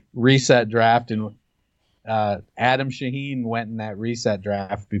a reset draft, and Adam Shaheen went in that reset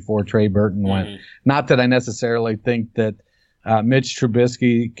draft before Trey Burton went. Mm-hmm. Not that I necessarily think that Mitch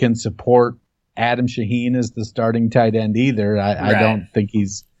Trubisky can support Adam Shaheen as the starting tight end either. I don't think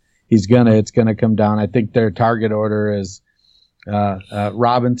he's gonna. It's gonna come down. I think their target order is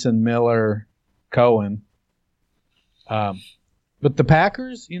Robinson, Miller, Cohen. But the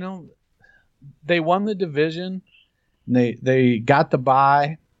Packers, they won the division. They got the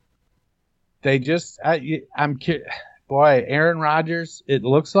bye. They just, Aaron Rodgers. It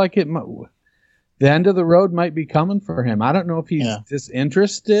looks like the end of the road might be coming for him. I don't know if he's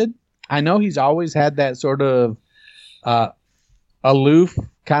disinterested. I know he's always had that sort of aloof,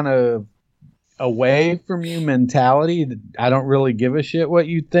 kind of away from you mentality. I don't really give a shit what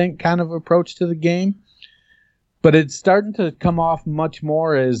you think kind of approach to the game. But it's starting to come off much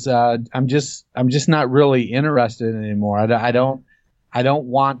more as I'm just not really interested anymore. I don't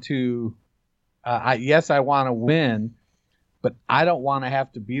want to. Yes, I want to win, but I don't want to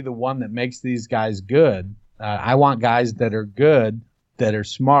have to be the one that makes these guys good. I want guys that are good, that are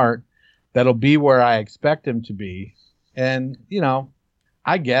smart, that'll be where I expect them to be. And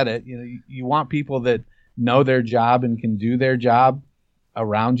I get it. You want people that know their job and can do their job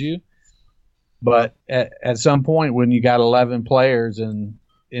around you. But at some point, when you got 11 players in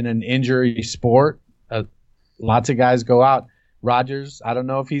an injury sport, lots of guys go out. Rodgers, I don't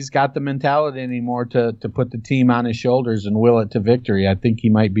know if he's got the mentality anymore to put the team on his shoulders and will it to victory. I think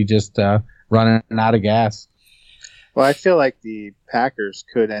he might be just running out of gas. Well, I feel like the Packers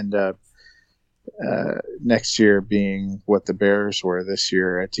could end up next year being what the Bears were this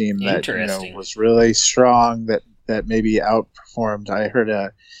year, a team that was really strong, that maybe outperformed. I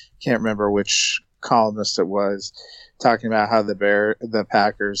heard can't remember which columnist it was, talking about how the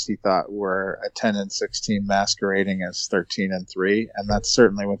Packers he thought were a 10-6 team masquerading as 13-3, and that's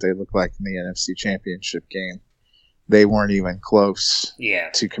certainly what they look like in the NFC Championship game. They weren't even close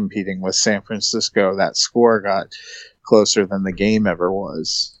to competing with San Francisco. That score got closer than the game ever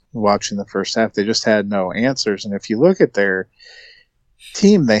was. Watching the first half, they just had no answers. And if you look at their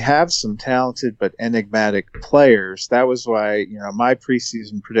team, they have some talented but enigmatic players. That was why, my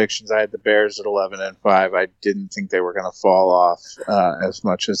preseason predictions, I had the Bears at 11-5. I didn't think they were going to fall off as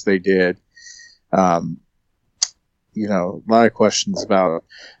much as they did. A lot of questions about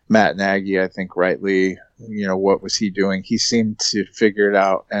Matt Nagy. I think rightly, what was he doing? He seemed to figure it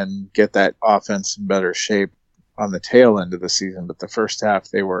out and get that offense in better shape on the tail end of the season, but the first half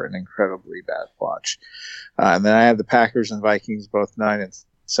they were an incredibly bad watch. And then I have the Packers and Vikings both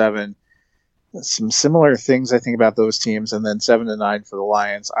 9-7. Some similar things I think about those teams, and then 7-9 for the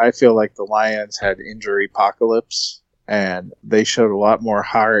Lions. I feel like the Lions had injury apocalypse, and they showed a lot more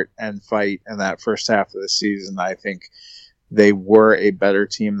heart and fight in that first half of the season. I think they were a better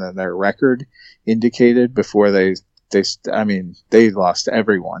team than their record indicated before they lost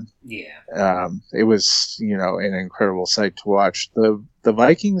everyone. Yeah. It was, an incredible sight to watch. The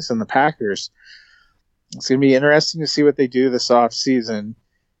Vikings and the Packers, it's going to be interesting to see what they do this offseason.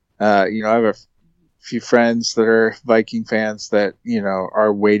 I have a few friends that are Viking fans that,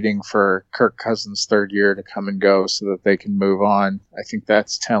 are waiting for Kirk Cousins' third year to come and go so that they can move on. I think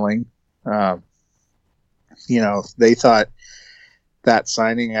that's telling. They thought that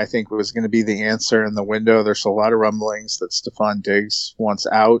signing, I think, was going to be the answer in the window. There's a lot of rumblings that Stephon Diggs wants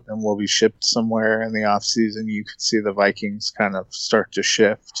out and will be shipped somewhere in the offseason. You could see the Vikings kind of start to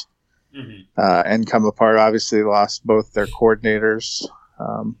shift and come apart. Obviously, they lost both their coordinators,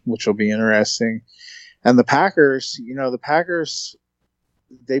 which will be interesting. And the Packers,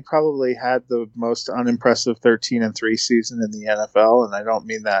 they probably had the most unimpressive 13-3 season in the NFL. And I don't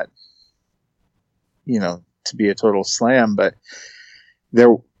mean that, to be a total slam, but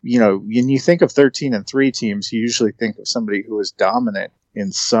when you think of 13-3 teams, you usually think of somebody who is dominant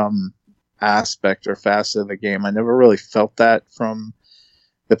in some aspect or facet of the game. I never really felt that from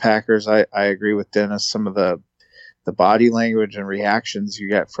the Packers. I agree with Dennis. Some of the body language and reactions you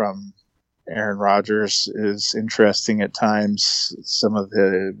get from Aaron Rodgers is interesting at times. Some of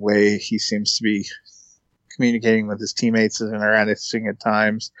the way he seems to be communicating with his teammates is interesting at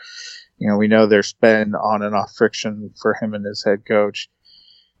times. We know there's been on and off friction for him and his head coach.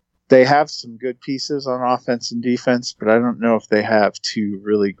 They have some good pieces on offense and defense, but I don't know if they have two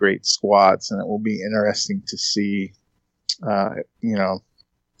really great squads, and it will be interesting to see. I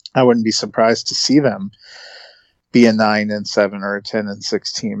wouldn't be surprised to see them be a 9-7 or a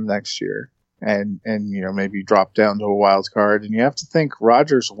 10-6 team next year, and maybe drop down to a wild card. And you have to think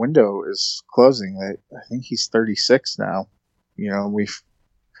Rodgers' window is closing. I think he's 36 now.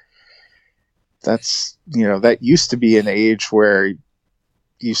 That used to be an age where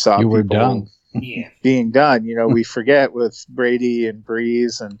you saw you were people done. being done. We forget with Brady and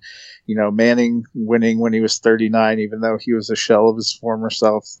Breeze and, Manning winning when he was 39, even though he was a shell of his former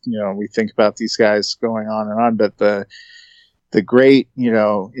self. We think about these guys going on and on, but the great,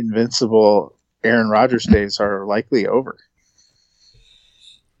 invincible Aaron Rodgers days are likely over.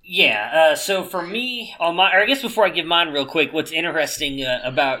 Yeah, so for me, I guess before I give mine real quick, what's interesting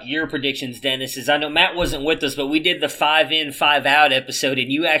about your predictions, Dennis, is I know Matt wasn't with us, but we did the 5-in, 5-out episode,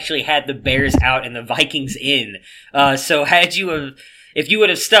 and you actually had the Bears out and the Vikings in. So had you if you would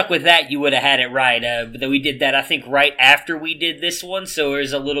have stuck with that, you would have had it right. But we did that, I think, right after we did this one, so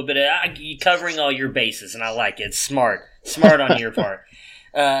there's a little bit of covering all your bases, and I like it. It's smart on your part.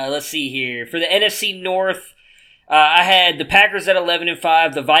 Let's see here. For the NFC North, I had the Packers at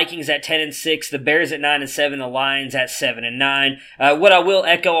 11-5, the Vikings at 10-6, the Bears at 9-7, the Lions at 7-9. What I will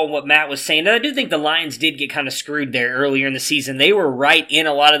echo on what Matt was saying, and I do think the Lions did get kind of screwed there earlier in the season. They were right in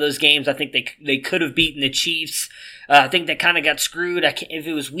a lot of those games. I think they could have beaten the Chiefs. I think they kind of got screwed. If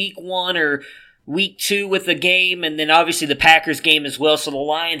it was week 1 or week 2 with the game, and then obviously the Packers game as well. So the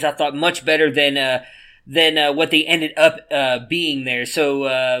Lions, I thought, much better than what they ended up being there.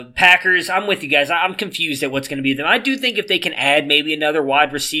 So Packers, I'm with you guys. I'm confused at what's going to be them. I do think if they can add maybe another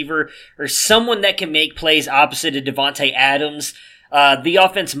wide receiver or someone that can make plays opposite of Devontae Adams, the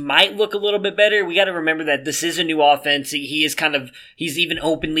offense might look a little bit better. We got to remember that this is a new offense. He's even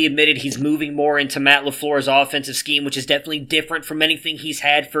openly admitted he's moving more into Matt LaFleur's offensive scheme, which is definitely different from anything he's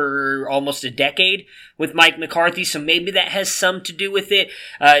had for almost a decade with Mike McCarthy. So maybe that has some to do with it.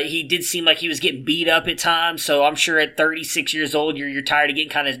 He did seem like he was getting beat up at times. So I'm sure at 36 years old, you're tired of getting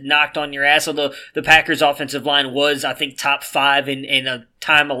kind of knocked on your ass. Although the Packers offensive line was, I think, top 5 in a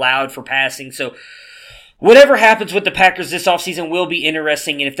time allowed for passing. So whatever happens with the Packers this offseason will be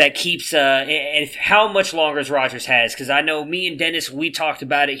interesting, and if that keeps, and how much longer Rodgers has, because I know me and Dennis, we talked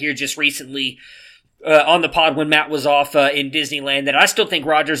about it here just recently on the pod when Matt was off in Disneyland, that I still think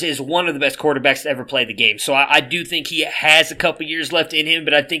Rodgers is one of the best quarterbacks to ever play the game. So I do think he has a couple years left in him,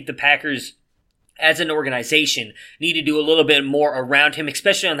 but I think the Packers, as an organization, need to do a little bit more around him,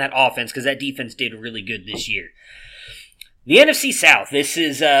 especially on that offense, because that defense did really good this year. The NFC South, this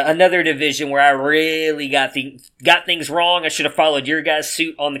is another division where I really got things wrong. I should have followed your guys'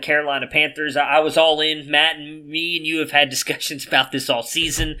 suit on the Carolina Panthers. I was all in. Matt and me and you have had discussions about this all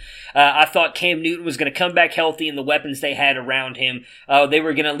season. I thought Cam Newton was going to come back healthy and the weapons they had around him. They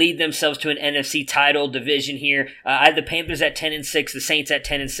were going to lead themselves to an NFC title division here. I had the Panthers at 10-6, the Saints at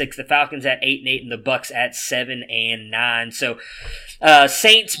 10-6, the Falcons at 8-8, and the Bucks at 7-9. So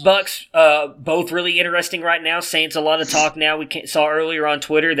Saints, Bucks, both really interesting right now. Saints, a lot of talk now. We saw earlier on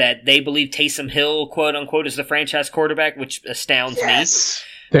Twitter that they believe Taysom Hill, quote unquote, is the franchise quarterback, which astounds me.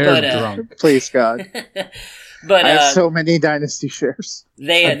 They're drunk. Please, God. But I have so many dynasty shares.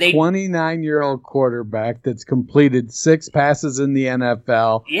 A 29-year-old quarterback that's completed 6 passes in the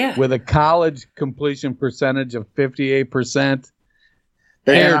NFL with a college completion percentage of 58%.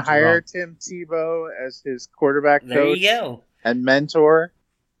 They're going to hire Tim Tebow as his quarterback coach. There you go. And mentor,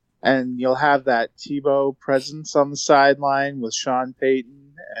 and you'll have that Tebow presence on the sideline with Sean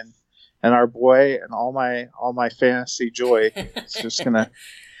Payton and our boy and all my fantasy joy. It's just gonna.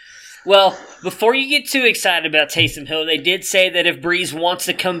 Well, before you get too excited about Taysom Hill, they did say that if Breeze wants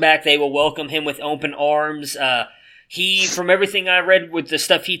to come back, they will welcome him with open arms. He, from everything I read with the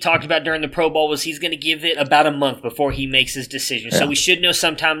stuff he talked about during the Pro Bowl, was he's going to give it about a month before he makes his decision. Yeah. So we should know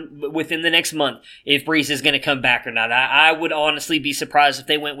sometime within the next month if Breeze is going to come back or not. I would honestly be surprised if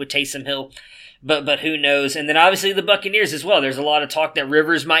they went with Taysom Hill, but who knows? And then obviously the Buccaneers as well. There's a lot of talk that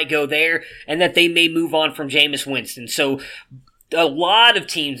Rivers might go there and that they may move on from Jameis Winston. So a lot of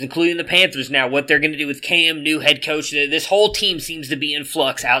teams, including the Panthers now, what they're going to do with Cam, new head coach. This whole team seems to be in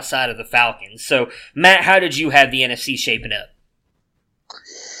flux outside of the Falcons. So, Matt, how did you have the NFC shaping up?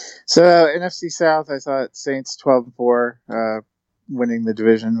 So, NFC South, I thought Saints 12-4, winning the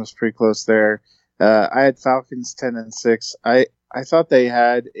division was pretty close there. I had Falcons 10-6. I thought they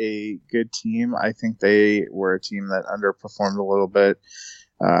had a good team. I think they were a team that underperformed a little bit.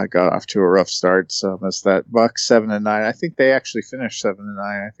 Got off to a rough start, so missed that. Bucks 7-9. I think they actually finished 7-9.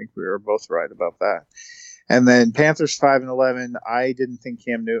 I think we were both right about that. And then Panthers 5-11. I didn't think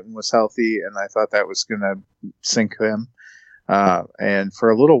Cam Newton was healthy, and I thought that was going to sink him. And for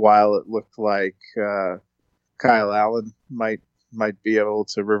a little while, it looked like Kyle Allen might be able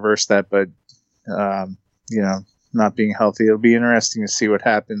to reverse that, but not being healthy, it'll be interesting to see what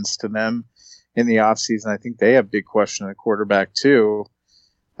happens to them in the offseason. I think they have a big question at quarterback too.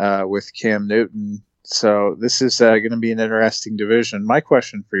 With Cam Newton. So this is going to be an interesting division. My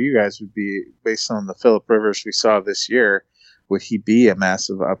question for you guys would be, based on the Phillip Rivers we saw this year, would he be a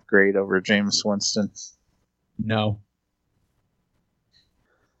massive upgrade over Jameis Winston? No.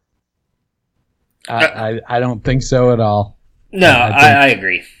 I don't think so at all. No, I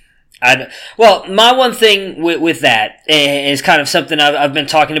agree. Well, my one thing with that is kind of something I've been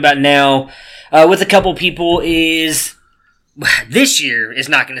talking about now with a couple people is this year is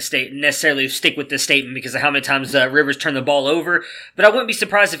not going to necessarily stick with this statement because of how many times Rivers turned the ball over, but I wouldn't be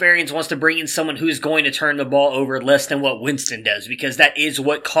surprised if Arians wants to bring in someone who's going to turn the ball over less than what Winston does, because that is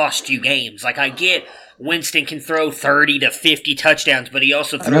what cost you games. Like, I get Winston can throw 30 to 50 touchdowns, but he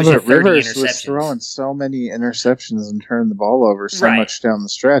also throws you 30 Rivers interceptions. was throwing so many interceptions and turned the ball over so much down the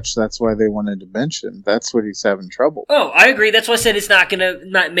stretch. That's why they wanted to bench him. That's what he's having trouble. Oh, I agree. That's why I said it's not going to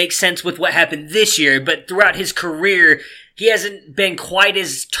not make sense with what happened this year, but throughout his career, he hasn't been quite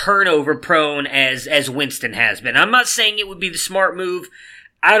as turnover prone as Winston has been. I'm not saying it would be the smart move.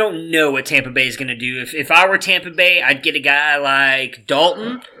 I don't know what Tampa Bay is going to do. If I were Tampa Bay, I'd get a guy like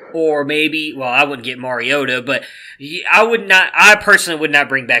Dalton, or maybe, well, I wouldn't get Mariota, but I personally would not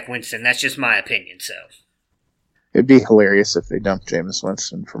bring back Winston. That's just my opinion, so. It'd be hilarious if they dumped Jameis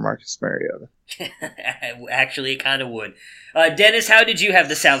Winston for Marcus Mariota. Actually, it kind of would. Dennis, how did you have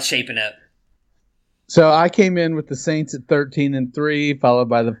the South shaping up? So I came in with the Saints at 13-3, followed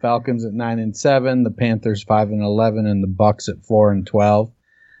by the Falcons at 9-7, the Panthers 5-11, and the Bucs at 4-12.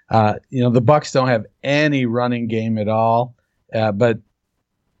 The Bucs don't have any running game at all, but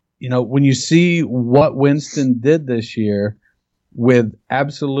when you see what Winston did this year with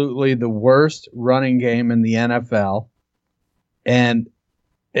absolutely the worst running game in the NFL, and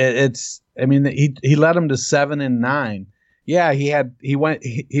he led them to 7-9. Yeah, he's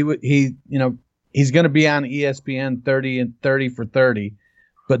going to be on ESPN 30 for 30,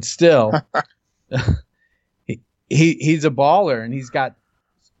 but still, he's a baller, and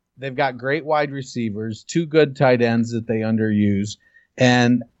they've got great wide receivers, 2 good tight ends that they underuse,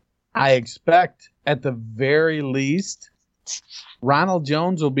 and I expect at the very least Ronald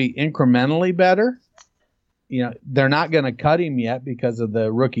Jones will be incrementally better. They're not going to cut him yet because of the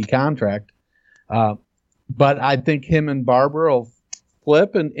rookie contract, but I think him and Barber will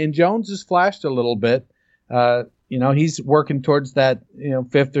flip, and Jones has flashed a little bit. He's working towards that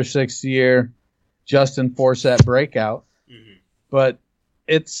 5th or 6th year Justin Forsett breakout. Mm-hmm. But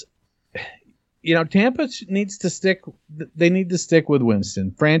it's Tampa needs to stick. They need to stick with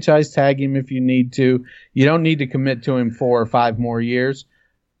Winston. Franchise tag him if you need to. You don't need to commit to him 4 or 5 more years.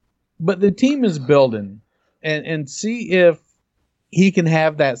 But the team is building, and see if he can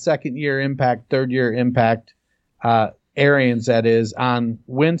have that 2nd year impact, 3rd year impact. Arians, that is, on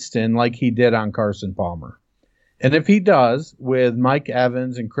Winston like he did on Carson Palmer. And if he does, with Mike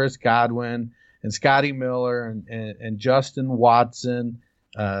Evans and Chris Godwin and Scotty Miller and Justin Watson,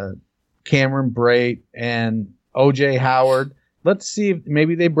 Cameron Brate and O.J. Howard, let's see if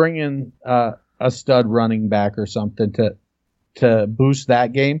maybe they bring in a stud running back or something to boost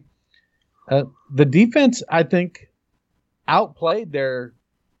that game. The defense, I think, outplayed their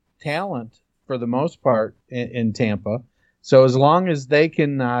talent for the most part in Tampa. So as long as they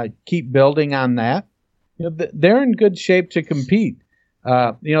can keep building on that, they're in good shape to compete.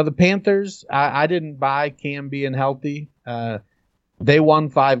 The Panthers, I didn't buy Cam being healthy. They won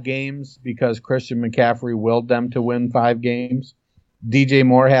 5 games because Christian McCaffrey willed them to win 5 games. DJ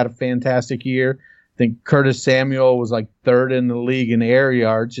Moore had a fantastic year. I think Curtis Samuel was like 3rd in the league in air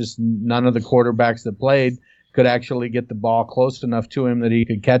yards. Just none of the quarterbacks that played could actually get the ball close enough to him that he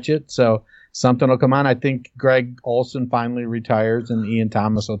could catch it. So something will come on. I think Greg Olsen finally retires and Ian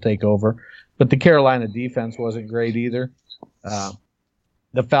Thomas will take over. But the Carolina defense wasn't great either.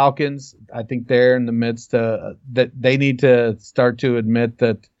 The Falcons, I think they're in the midst that they need to start to admit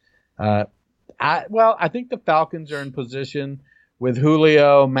that. I think the Falcons are in position with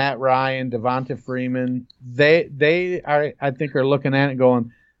Julio, Matt Ryan, Devonta Freeman. They are, I think, are looking at it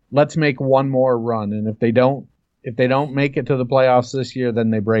going, let's make one more run. And if they don't make it to the playoffs this year, then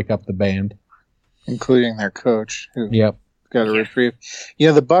they break up the band, including their coach, who got a reprieve.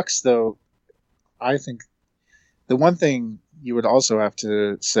 The Bucs, though, I think the one thing you would also have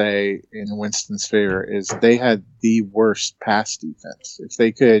to say in Winston's favor is they had the worst pass defense.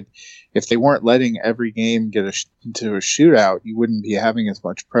 If they weren't letting every game get into a shootout, you wouldn't be having as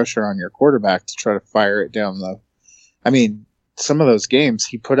much pressure on your quarterback to try to fire it down the. I mean, some of those games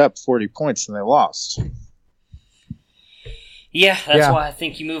he put up 40 points and they lost. Yeah, that's why I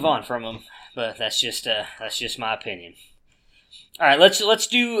think you move on from him. But that's just my opinion. All right, let's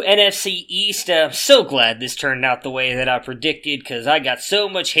do NFC East. I'm so glad this turned out the way that I predicted because I got so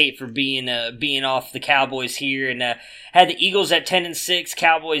much hate for being off the Cowboys here, and had the Eagles at 10-6,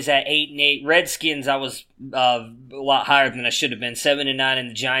 Cowboys at 8-8, Redskins I was a lot higher than I should have been, 7-9, and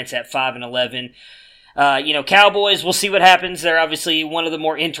the Giants at 5-11. Cowboys, we'll see what happens. They're obviously one of the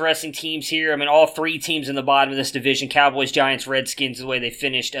more interesting teams here. I mean, all three teams in the bottom of this division, Cowboys, Giants, Redskins, the way they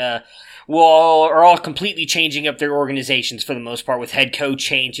finished, are all completely changing up their organizations for the most part with head coach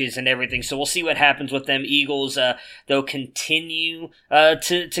changes and everything. So we'll see what happens with them. Eagles, they'll continue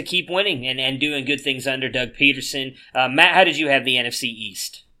to keep winning and doing good things under Doug Peterson. Matt, how did you have the NFC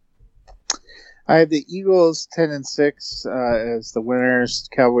East? I had the Eagles 10-6 as the winners,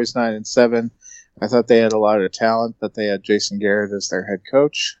 Cowboys 9-7. I thought they had a lot of talent, but they had Jason Garrett as their head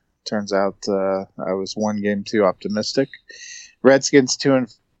coach. Turns out I was one game too optimistic. Redskins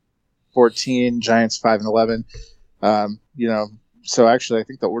 2-14, Giants 5-11. So actually I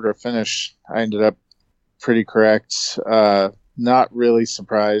think the order of finish, I ended up pretty correct. Not really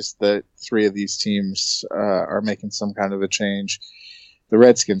surprised that three of these teams are making some kind of a change. The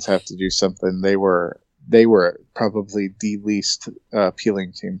Redskins have to do something. They were probably the least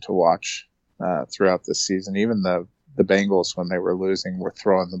appealing team to watch throughout this season. Even the Bengals, when they were losing, were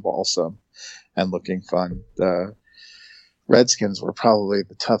throwing the ball some and looking fun. The Redskins were probably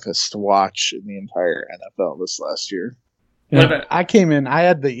the toughest to watch in the entire NFL this last year. I came in, I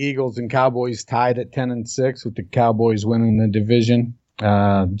had the Eagles and Cowboys tied at 10-6 with the Cowboys winning the division,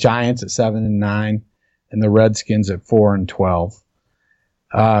 Giants at 7-9, and the Redskins at 4-12.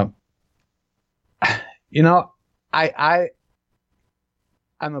 I'm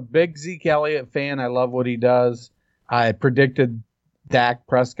a big Zeke Elliott fan. I love what he does. I predicted Dak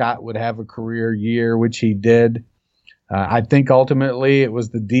Prescott would have a career year, which he did. I think ultimately it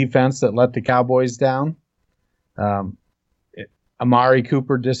was the defense that let the Cowboys down. Amari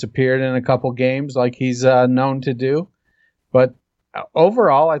Cooper disappeared in a couple games like he's known to do. But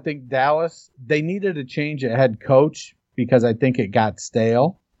overall, I think Dallas, they needed a change at head coach because I think it got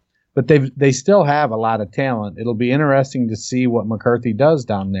stale. But they still have a lot of talent. It'll be interesting to see what McCarthy does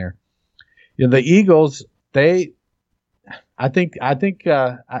down there. The Eagles, I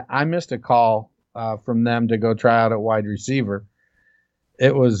missed a call from them to go try out at wide receiver.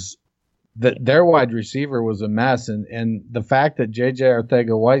 It was their wide receiver was a mess, and the fact that J.J.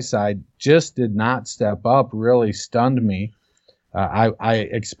 Arcega-Whiteside just did not step up really stunned me. I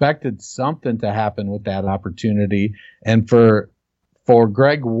expected something to happen with that opportunity, and for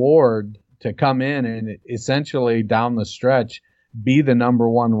Greg Ward to come in and essentially down the stretch be the number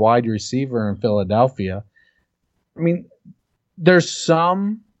one wide receiver in Philadelphia. I mean, there's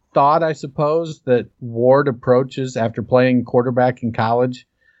some thought, I suppose, that Ward approaches after playing quarterback in college,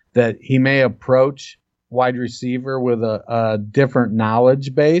 that he may approach wide receiver with a different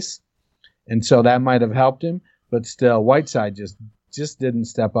knowledge base. And so that might have helped him. But still, Whiteside just didn't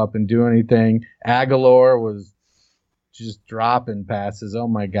step up and do anything. Aguilar was just dropping passes. Oh,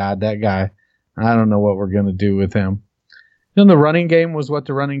 my God, that guy. I don't know what we're going to do with him. The running game was what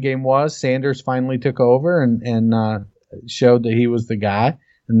the running game was. Sanders finally took over and showed that he was the guy.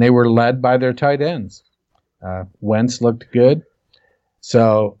 And they were led by their tight ends. Wentz looked good.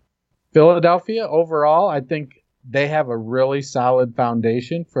 So Philadelphia, overall, I think they have a really solid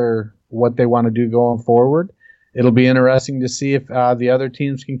foundation for what they want to do going forward. It'll be interesting to see if the other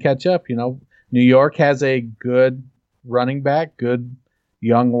teams can catch up. New York has a good running back, good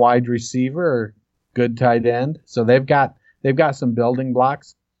young wide receiver, good tight end. So they've got some building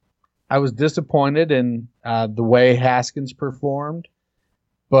blocks. I was disappointed in the way Haskins performed,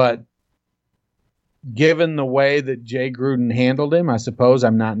 but given the way that Jay Gruden handled him, I suppose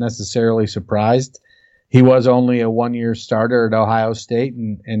I'm not necessarily surprised. He was only a one-year starter at Ohio State,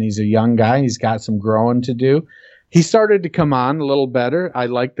 and he's a young guy. He's got some growing to do. He started to come on a little better. I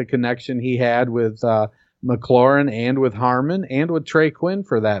like the connection he had with McLaurin and with Harmon and with Trey Quinn,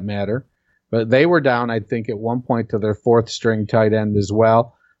 for that matter. But they were down, I think, at one point to their fourth-string tight end as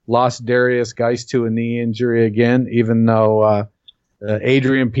well. Lost Darius Geist to a knee injury again, even though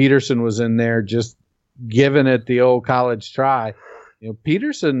Adrian Peterson was in there just giving it the old college try.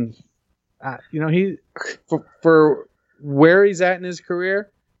 Peterson, he for where he's at in his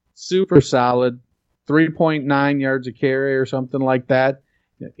career, super solid, 3.9 yards a carry or something like that.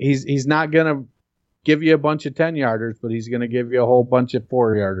 He's not going to give you a bunch of 10-yarders, but he's going to give you a whole bunch of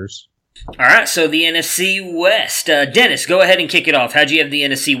 4-yarders. All right, so the NFC West. Dennis, go ahead and kick it off. How'd you have the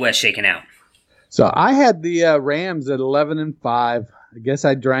NFC West shaken out? So I had the Rams at 11-5. I guess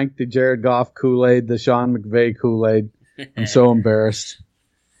I drank the Jared Goff Kool-Aid, the Sean McVay Kool-Aid. I'm so embarrassed.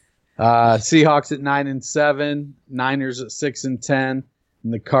 Seahawks at 9-7, Niners at 6-10,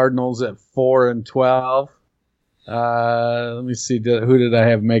 and the Cardinals at 4-12. Let me see. Who did I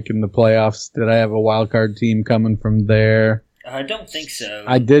have making the playoffs? Did I have a wild card team coming from there? I don't think so.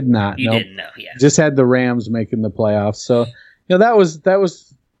 I did not. You nope. didn't know, yeah. Just had the Rams making the playoffs. So, that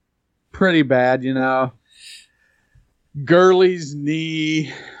was pretty bad, Gurley's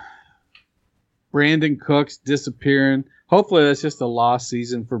knee, Brandon Cooks disappearing. Hopefully that's just a lost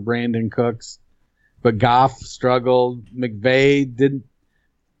season for Brandon Cooks. But Goff struggled. McVay didn't.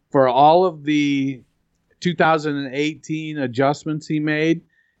 For all of the 2018 adjustments he made,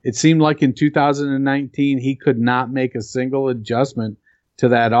 it seemed like in 2019 he could not make a single adjustment to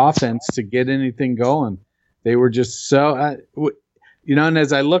that offense to get anything going. They were just so, and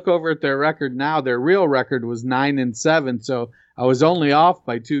as I look over at their record now, their real record was 9-7. So I was only off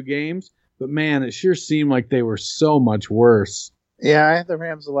by 2 games, but man, it sure seemed like they were so much worse. Yeah, I had the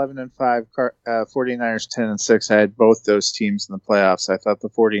Rams 11-5, 49ers 10-6. I had both those teams in the playoffs. I thought the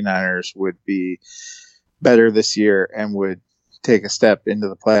 49ers would be better this year and would take a step into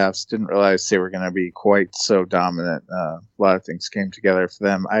the playoffs. Didn't realize they were going to be quite so dominant. A lot of things came together for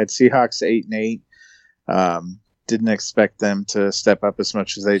them. I had Seahawks 8-8. Didn't expect them to step up as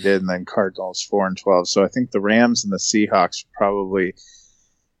much as they did, and then Cardinals 4-12. So I think the Rams and the Seahawks are probably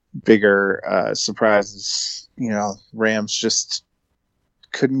bigger surprises. Rams just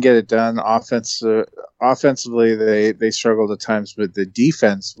couldn't get it done. Offensively, they struggled at times, but the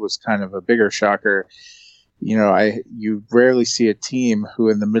defense was kind of a bigger shocker. You rarely see a team who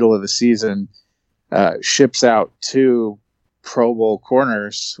in the middle of the season ships out 2 Pro Bowl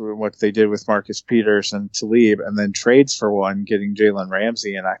corners, what they did with Marcus Peters and Talib, and then trades for one, getting Jalen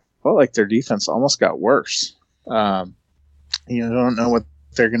Ramsey. And I felt like their defense almost got worse. Don't know what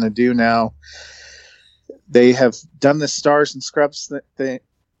they're going to do now. They have done the stars and scrubs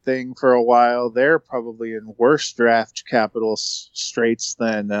thing for a while. They're probably in worse draft capital straits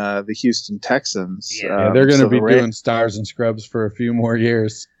than the Houston Texans. Yeah, they're going to be doing stars and scrubs for a few more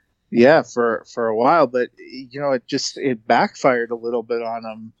years. Yeah, for a while, but it backfired a little bit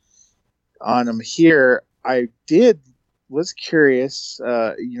on them here. I was curious,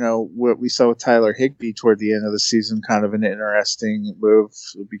 what we saw with Tyler Higbee toward the end of the season, kind of an interesting move.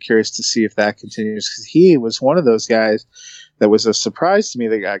 I'd be curious to see if that continues, because he was one of those guys that was a surprise to me.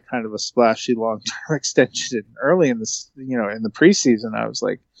 They got kind of a splashy long-term extension early in this, in the preseason. I was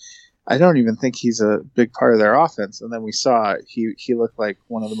like, I don't even think he's a big part of their offense. And then we saw he looked like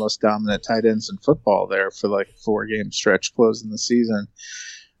one of the most dominant tight ends in football there for like a 4-game stretch closing the season.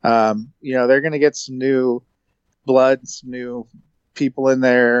 They're going to get some new blood, some new people in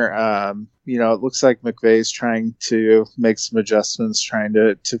there. It looks like McVay's trying to make some adjustments, trying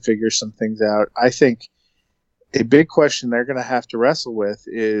to figure some things out. I think a big question they're going to have to wrestle with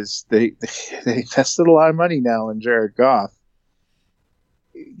is they invested a lot of money now in Jared Goff.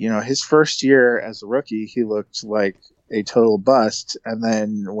 His first year as a rookie, he looked like a total bust. And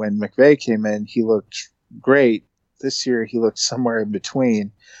then when McVay came in, he looked great. This year, he looked somewhere in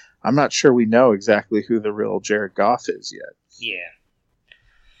between. I'm not sure we know exactly who the real Jared Goff is yet. Yeah.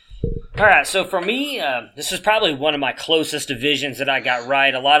 All right, so for me, this was probably one of my closest divisions that I got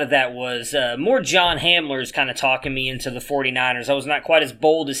right. A lot of that was more John Hamler's kind of talking me into the 49ers. I was not quite as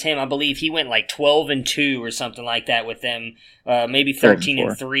bold as him. I believe he went like 12-2 or something like that with them, maybe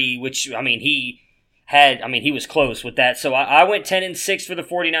 13-3, which, he was close with that. So I went 10-6 for the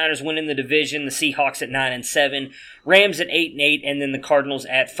 49ers, winning the division. The Seahawks at 9-7, Rams at 8-8, and then the Cardinals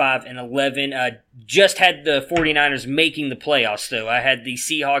at 5-11. Just had the 49ers making the playoffs, though. I had the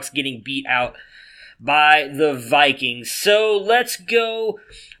Seahawks getting beat out by the Vikings. So let's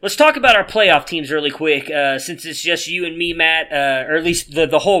talk about our playoff teams really quick, since it's just you and me, Matt, or at least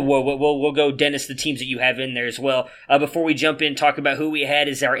the whole world. We'll go, Dennis, the teams that you have in there as well. Before we jump in, talk about who we had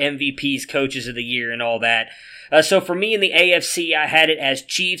as our MVPs, coaches of the year, and all that. So for me in the AFC, I had it as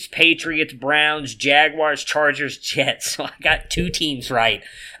Chiefs, Patriots, Browns, Jaguars, Chargers, Jets. So I got 2 teams right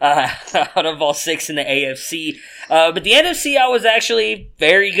out of all 6 in the AFC. But the NFC, I was actually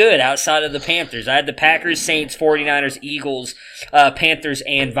very good outside of the Panthers. I had the Packers, Saints, 49ers, Eagles, Panthers,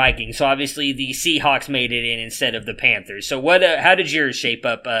 and Vikings. So obviously the Seahawks made it in instead of the Panthers. So how did yours shape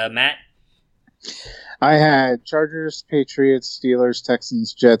up, Matt? I had Chargers, Patriots, Steelers,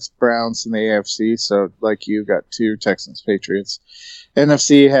 Texans, Jets, Browns in the AFC. So, like you, got 2 Texans, Patriots.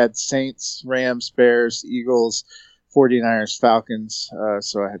 NFC had Saints, Rams, Bears, Eagles, 49ers, Falcons.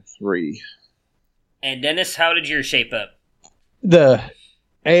 So I had 3. And Dennis, how did yours shape up? The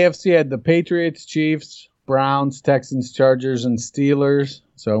AFC had the Patriots, Chiefs, Browns, Texans, Chargers, and Steelers.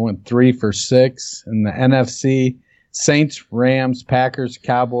 So I went 3 for 6. And the NFC, Saints, Rams, Packers,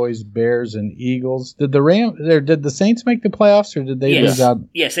 Cowboys, Bears, and Eagles. Did the Saints make the playoffs, or did they lose out?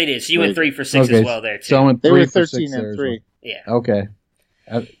 Yes, they did. So you went 3 for 6 as well there too. So I went 3 for 6 13 and 3. Yeah. Okay.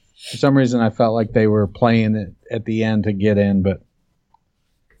 For some reason, I felt like they were playing it at the end to get in, but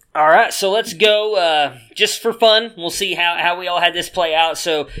All right, so let's go just for fun. We'll see how we all had this play out.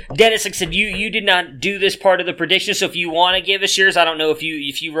 So, Dennis, like I said, you did not do this part of the prediction. So, if you want to give us yours, I don't know if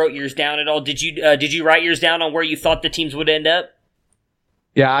you wrote yours down at all. Did you write yours down on where you thought the teams would end up?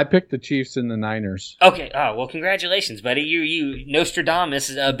 Yeah, I picked the Chiefs and the Niners. Okay. Oh, well, congratulations, buddy. You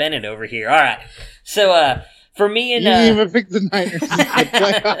Nostradamus Bennett over here. All right. So, for me and... You didn't even pick the Niners in the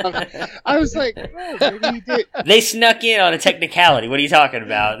playoff. I was like, oh, maybe he did. They snuck in on a technicality. What are you talking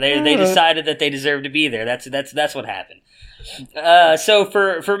about? They decided that they deserved to be there. That's what happened. So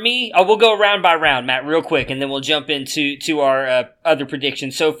for me, we'll go round by round, Matt, real quick, and then we'll jump into our other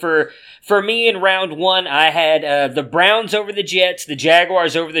predictions. So for me in round one, I had the Browns over the Jets, the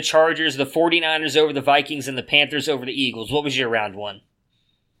Jaguars over the Chargers, the 49ers over the Vikings, and the Panthers over the Eagles. What was your round one?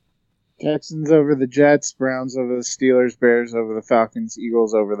 Texans over the Jets, Browns over the Steelers, Bears over the Falcons,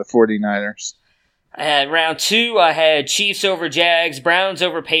 Eagles over the 49ers. I had round two, I had Chiefs over Jags, Browns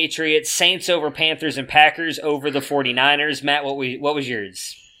over Patriots, Saints over Panthers, and Packers over the 49ers. Matt, what was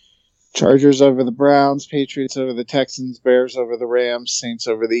yours? Chargers over the Browns, Patriots over the Texans, Bears over the Rams, Saints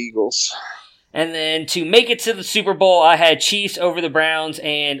over the Eagles. And then to make it to the Super Bowl, I had Chiefs over the Browns,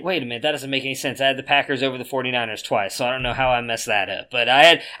 and wait a minute, that doesn't make any sense. I had the Packers over the 49ers twice, so I don't know how I messed that up. But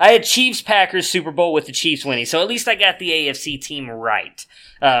I had Chiefs-Packers Super Bowl with the Chiefs winning, so at least I got the AFC team right.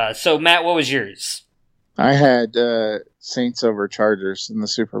 So, Matt, what was yours? I had Saints over Chargers in the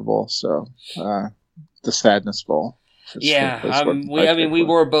Super Bowl, so the Sadness Bowl. Yeah, we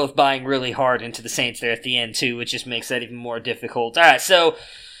were both buying really hard into the Saints there at the end, too, which just makes that even more difficult. All right, so...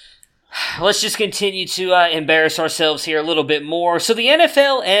 let's just continue to embarrass ourselves here a little bit more. So the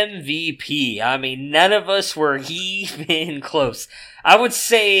NFL MVP, I mean, none of us were even close. I would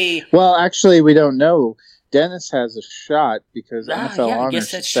say... Well, actually, we don't know. Dennis has a shot because NFL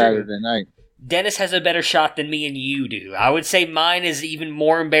Honors is Saturday night. Dennis has a better shot than me and you do. I would say mine is even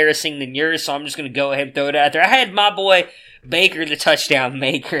more embarrassing than yours, so I'm just going to go ahead and throw it out there. I had my boy Baker, the touchdown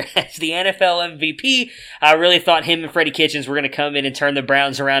maker, as the NFL MVP. I really thought him and Freddie Kitchens were going to come in and turn the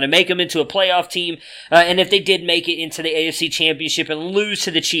Browns around and make them into a playoff team. And if they did make it into the AFC Championship and lose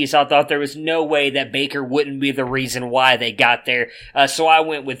to the Chiefs, I thought there was no way that Baker wouldn't be the reason why they got there. So I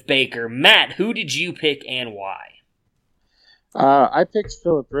went with Baker. Matt, who did you pick and why? I picked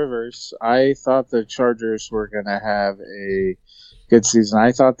Phillip Rivers. I thought the Chargers were going to have a good season.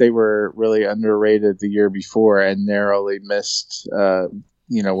 I thought they were really underrated the year before and narrowly missed,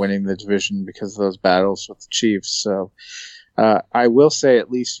 winning the division because of those battles with the Chiefs. So I will say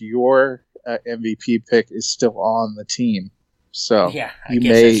at least your MVP pick is still on the team. So yeah,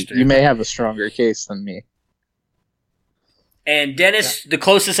 you may have a stronger case than me. And Dennis, the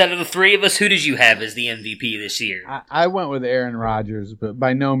closest out of the three of us, who did you have as the MVP this year? I went with Aaron Rodgers, but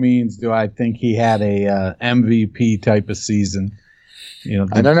by no means do I think he had a MVP type of season.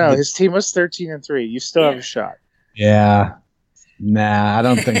 I don't know. His team was 13-3. You still have a shot. Yeah. Nah, I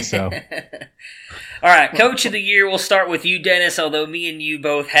don't think so. All right, Coach of the Year. We'll start with you, Dennis. Although me and you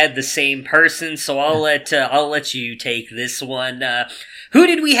both had the same person, so I'll let you take this one. Who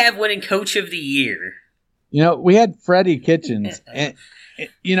did we have winning Coach of the Year? We had Freddie Kitchens, and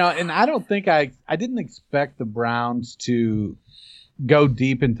I don't think I didn't expect the Browns to go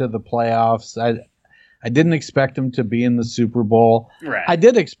deep into the playoffs. I didn't expect them to be in the Super Bowl. Right. I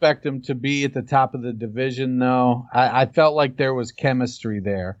did expect them to be at the top of the division, though. I felt like there was chemistry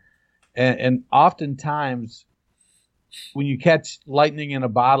there, and oftentimes when you catch lightning in a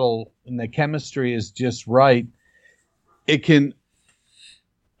bottle and the chemistry is just right, it can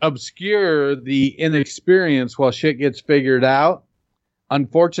obscure the inexperience while shit gets figured out.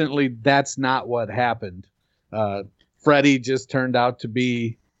 Unfortunately, that's not what happened. Freddie just turned out to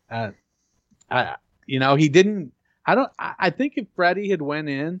be, he didn't. I think if Freddie had went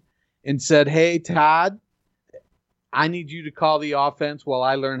in and said, "Hey, Todd, I need you to call the offense while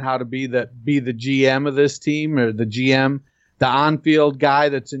I learn how to be the GM of this team, or the GM, the on-field guy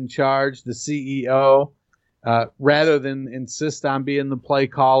that's in charge, the CEO." Rather than insist on being the play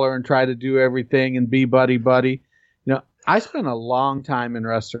caller and try to do everything and be buddy. I spent a long time in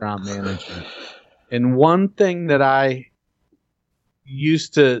restaurant management. And one thing that I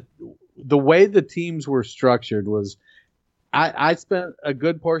the way the teams were structured was I spent a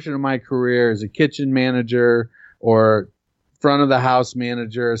good portion of my career as a kitchen manager or front of the house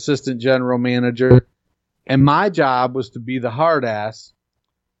manager, assistant general manager. And my job was to be the hard ass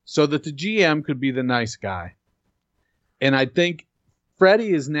so that the GM could be the nice guy. And I think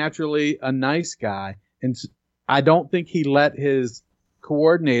Freddie is naturally a nice guy. And I don't think he let his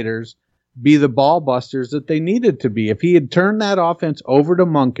coordinators be the ball busters that they needed to be. If he had turned that offense over to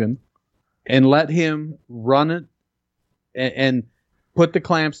Monken and let him run it and put the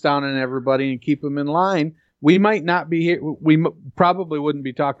clamps down on everybody and keep them in line, we might not be here. We probably wouldn't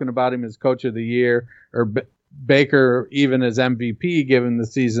be talking about him as coach of the year or Baker even as MVP given the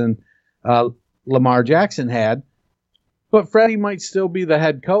season Lamar Jackson had. But Freddie might still be the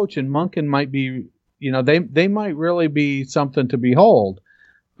head coach, and Monken might be, they might really be something to behold.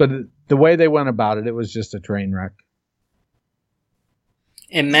 But the way they went about it, it was just a train wreck.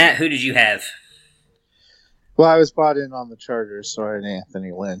 And Matt, who did you have? Well, I was bought in on the Chargers, so I had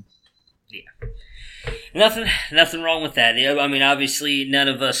Anthony Lynn. Yeah. Nothing wrong with that. I mean, obviously, none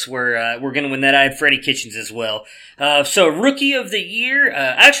of us were going to win that. I had Freddie Kitchens as well. So, Rookie of the Year,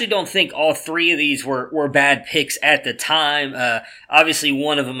 I actually don't think all three of these were bad picks at the time. Obviously,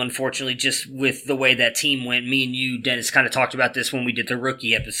 one of them, unfortunately, just with the way that team went. Me and you, Dennis, kind of talked about this when we did the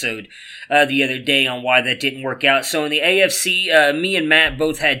Rookie episode the other day on why that didn't work out. So, in the AFC, me and Matt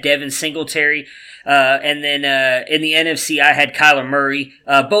both had Devin Singletary. And then in the NFC, I had Kyler Murray.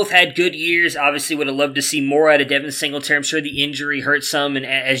 Both had good years. Obviously, would have loved to see more out of Devin Singletary. I'm sure the injury hurt some, and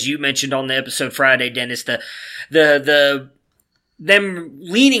as you mentioned on the episode Friday, Dennis, them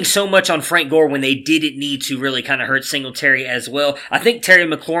leaning so much on Frank Gore when they didn't need to really kind of hurt Singletary as well. I think Terry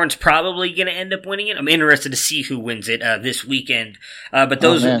McLaurin's probably going to end up winning it. I'm interested to see who wins it this weekend. But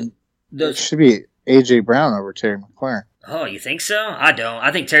those it should be A.J. Brown over Terry McLaurin. Oh, you think so? I don't.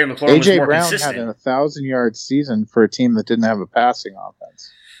 I think Terry McLaurin was more Brown consistent. had a 1,000-yard season for a team that didn't have a passing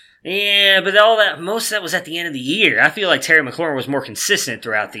offense. Yeah, but most of that was at the end of the year. I feel like Terry McLaurin was more consistent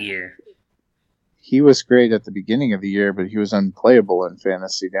throughout the year. He was great at the beginning of the year, but he was unplayable in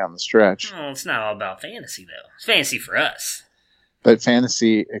fantasy down the stretch. Oh, it's not all about fantasy, though. It's fantasy for us. But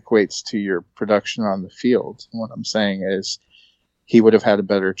fantasy equates to your production on the field. What I'm saying is he would have had a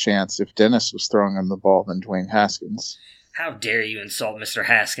better chance if Dennis was throwing him the ball than Dwayne Haskins. How dare you insult Mr.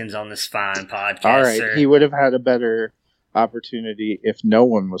 Haskins on this fine podcast, all right, sir. He would have had a better opportunity if no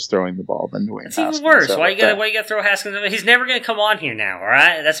one was throwing the ball than Dwayne Haskins. It's even worse. Why you gotta throw Haskins? He's never gonna come on here now, all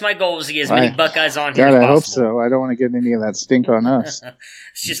right? That's my goal, is to get as many Buckeyes on here as possible. I hope so. I don't want to get any of that stink on us.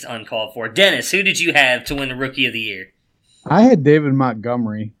 It's just uncalled for. Dennis, who did you have to win the Rookie of the Year? I had David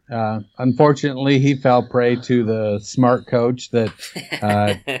Montgomery. Unfortunately, he fell prey to the smart coach that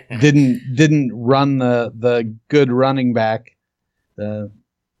didn't run the good running back. I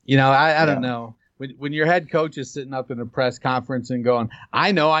don't know. When your head coach is sitting up in a press conference and going,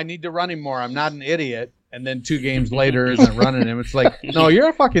 I know I need to run him more. I'm not an idiot. And then 2 games later isn't running him. It's like, no, you're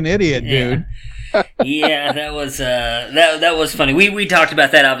a fucking idiot, dude. Yeah, that was that was funny. We talked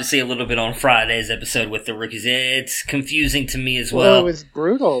about that obviously a little bit on Friday's episode with the rookies. It's confusing to me as well. Well, it was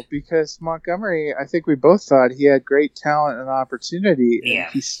brutal because Montgomery, I think we both thought he had great talent and opportunity, and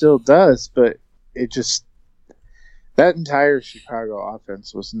he still does, but it just, that entire Chicago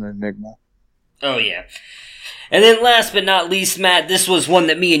offense was an enigma. Oh, yeah. And then last but not least, Matt, this was one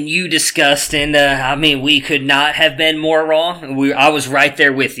that me and you discussed, and we could not have been more wrong. I was right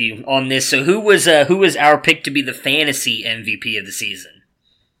there with you on this. So who was our pick to be the fantasy MVP of the season?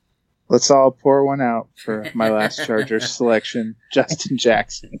 Let's all pour one out for my last Chargers selection, Justin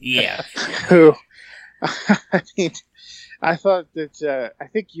Jackson. Yeah. Who, I thought that, I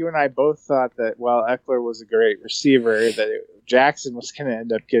think you and I both thought that while Eckler was a great receiver, that Jackson was going to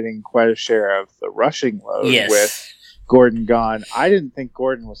end up getting quite a share of the rushing load with Gordon gone. I didn't think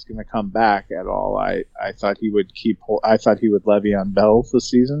Gordon was going to come back at all. I thought he would Le'Veon Bell this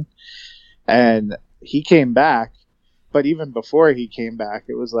season. And he came back, but even before he came back,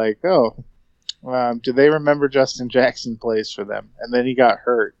 it was like, do they remember Justin Jackson plays for them? And then he got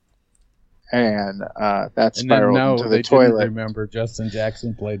hurt. And that spiraled into the toilet. Didn't remember Justin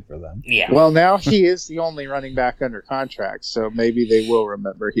Jackson played for them. Yeah. Well, now he is the only running back under contract, so maybe they will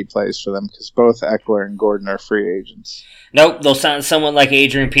remember he plays for them because both Eckler and Gordon are free agents. Nope, they'll sign someone like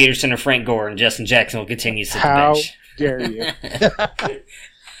Adrian Peterson or Frank Gore, and Justin Jackson will continue to sit the bench. How dare you?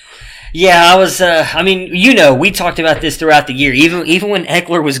 Yeah, I was, we talked about this throughout the year. Even when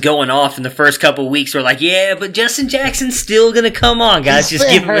Eckler was going off in the first couple of weeks, we're like, yeah, but Justin Jackson's still going to come on, guys. Just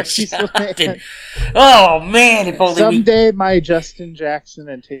give him a shot. And, oh, man, if only someday my Justin Jackson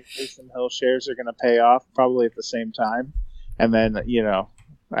and Taysom Hill shares are going to pay off, probably at the same time. And then,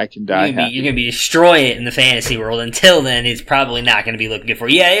 I can die. You're going to be destroying it in the fantasy world. Until then, it's probably not going to be looking good for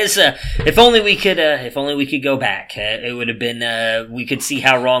you. Yeah, it's if only we could go back. It would have been we could see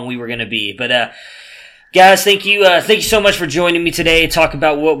how wrong we were going to be. But Guys, thank you so much for joining me today to talk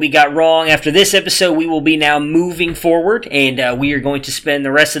about what we got wrong. After this episode, we will be now moving forward, and we are going to spend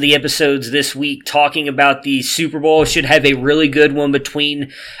the rest of the episodes this week talking about the Super Bowl. Should have a really good one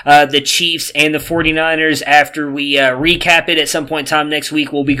between the Chiefs and the 49ers. After we recap it at some point in time next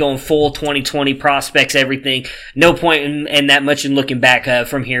week, we'll be going full 2020 prospects, everything. No point in that much in looking back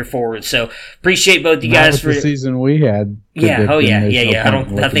from here forward. So appreciate both you guys for the season we had. Yeah. Oh yeah.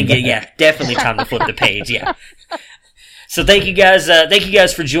 I think definitely time to flip the page. Yeah. So thank you guys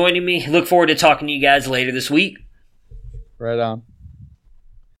for joining me. Look forward to talking to you guys later this week. Right on.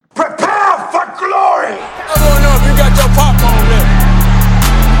 Prepare for glory. I don't know if you got your popcorn ready.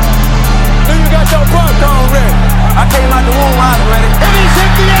 Do you got your popcorn ready? I came out the womb, I was ready. And he's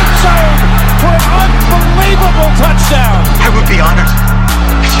hit the end zone for an unbelievable touchdown. I would be honored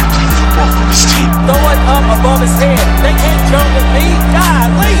if you played football for this team. Throw it up above his head. They can't jump with me.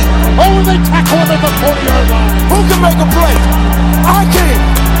 Golly. Oh, they tackle him at the 40-yard line. Who can make a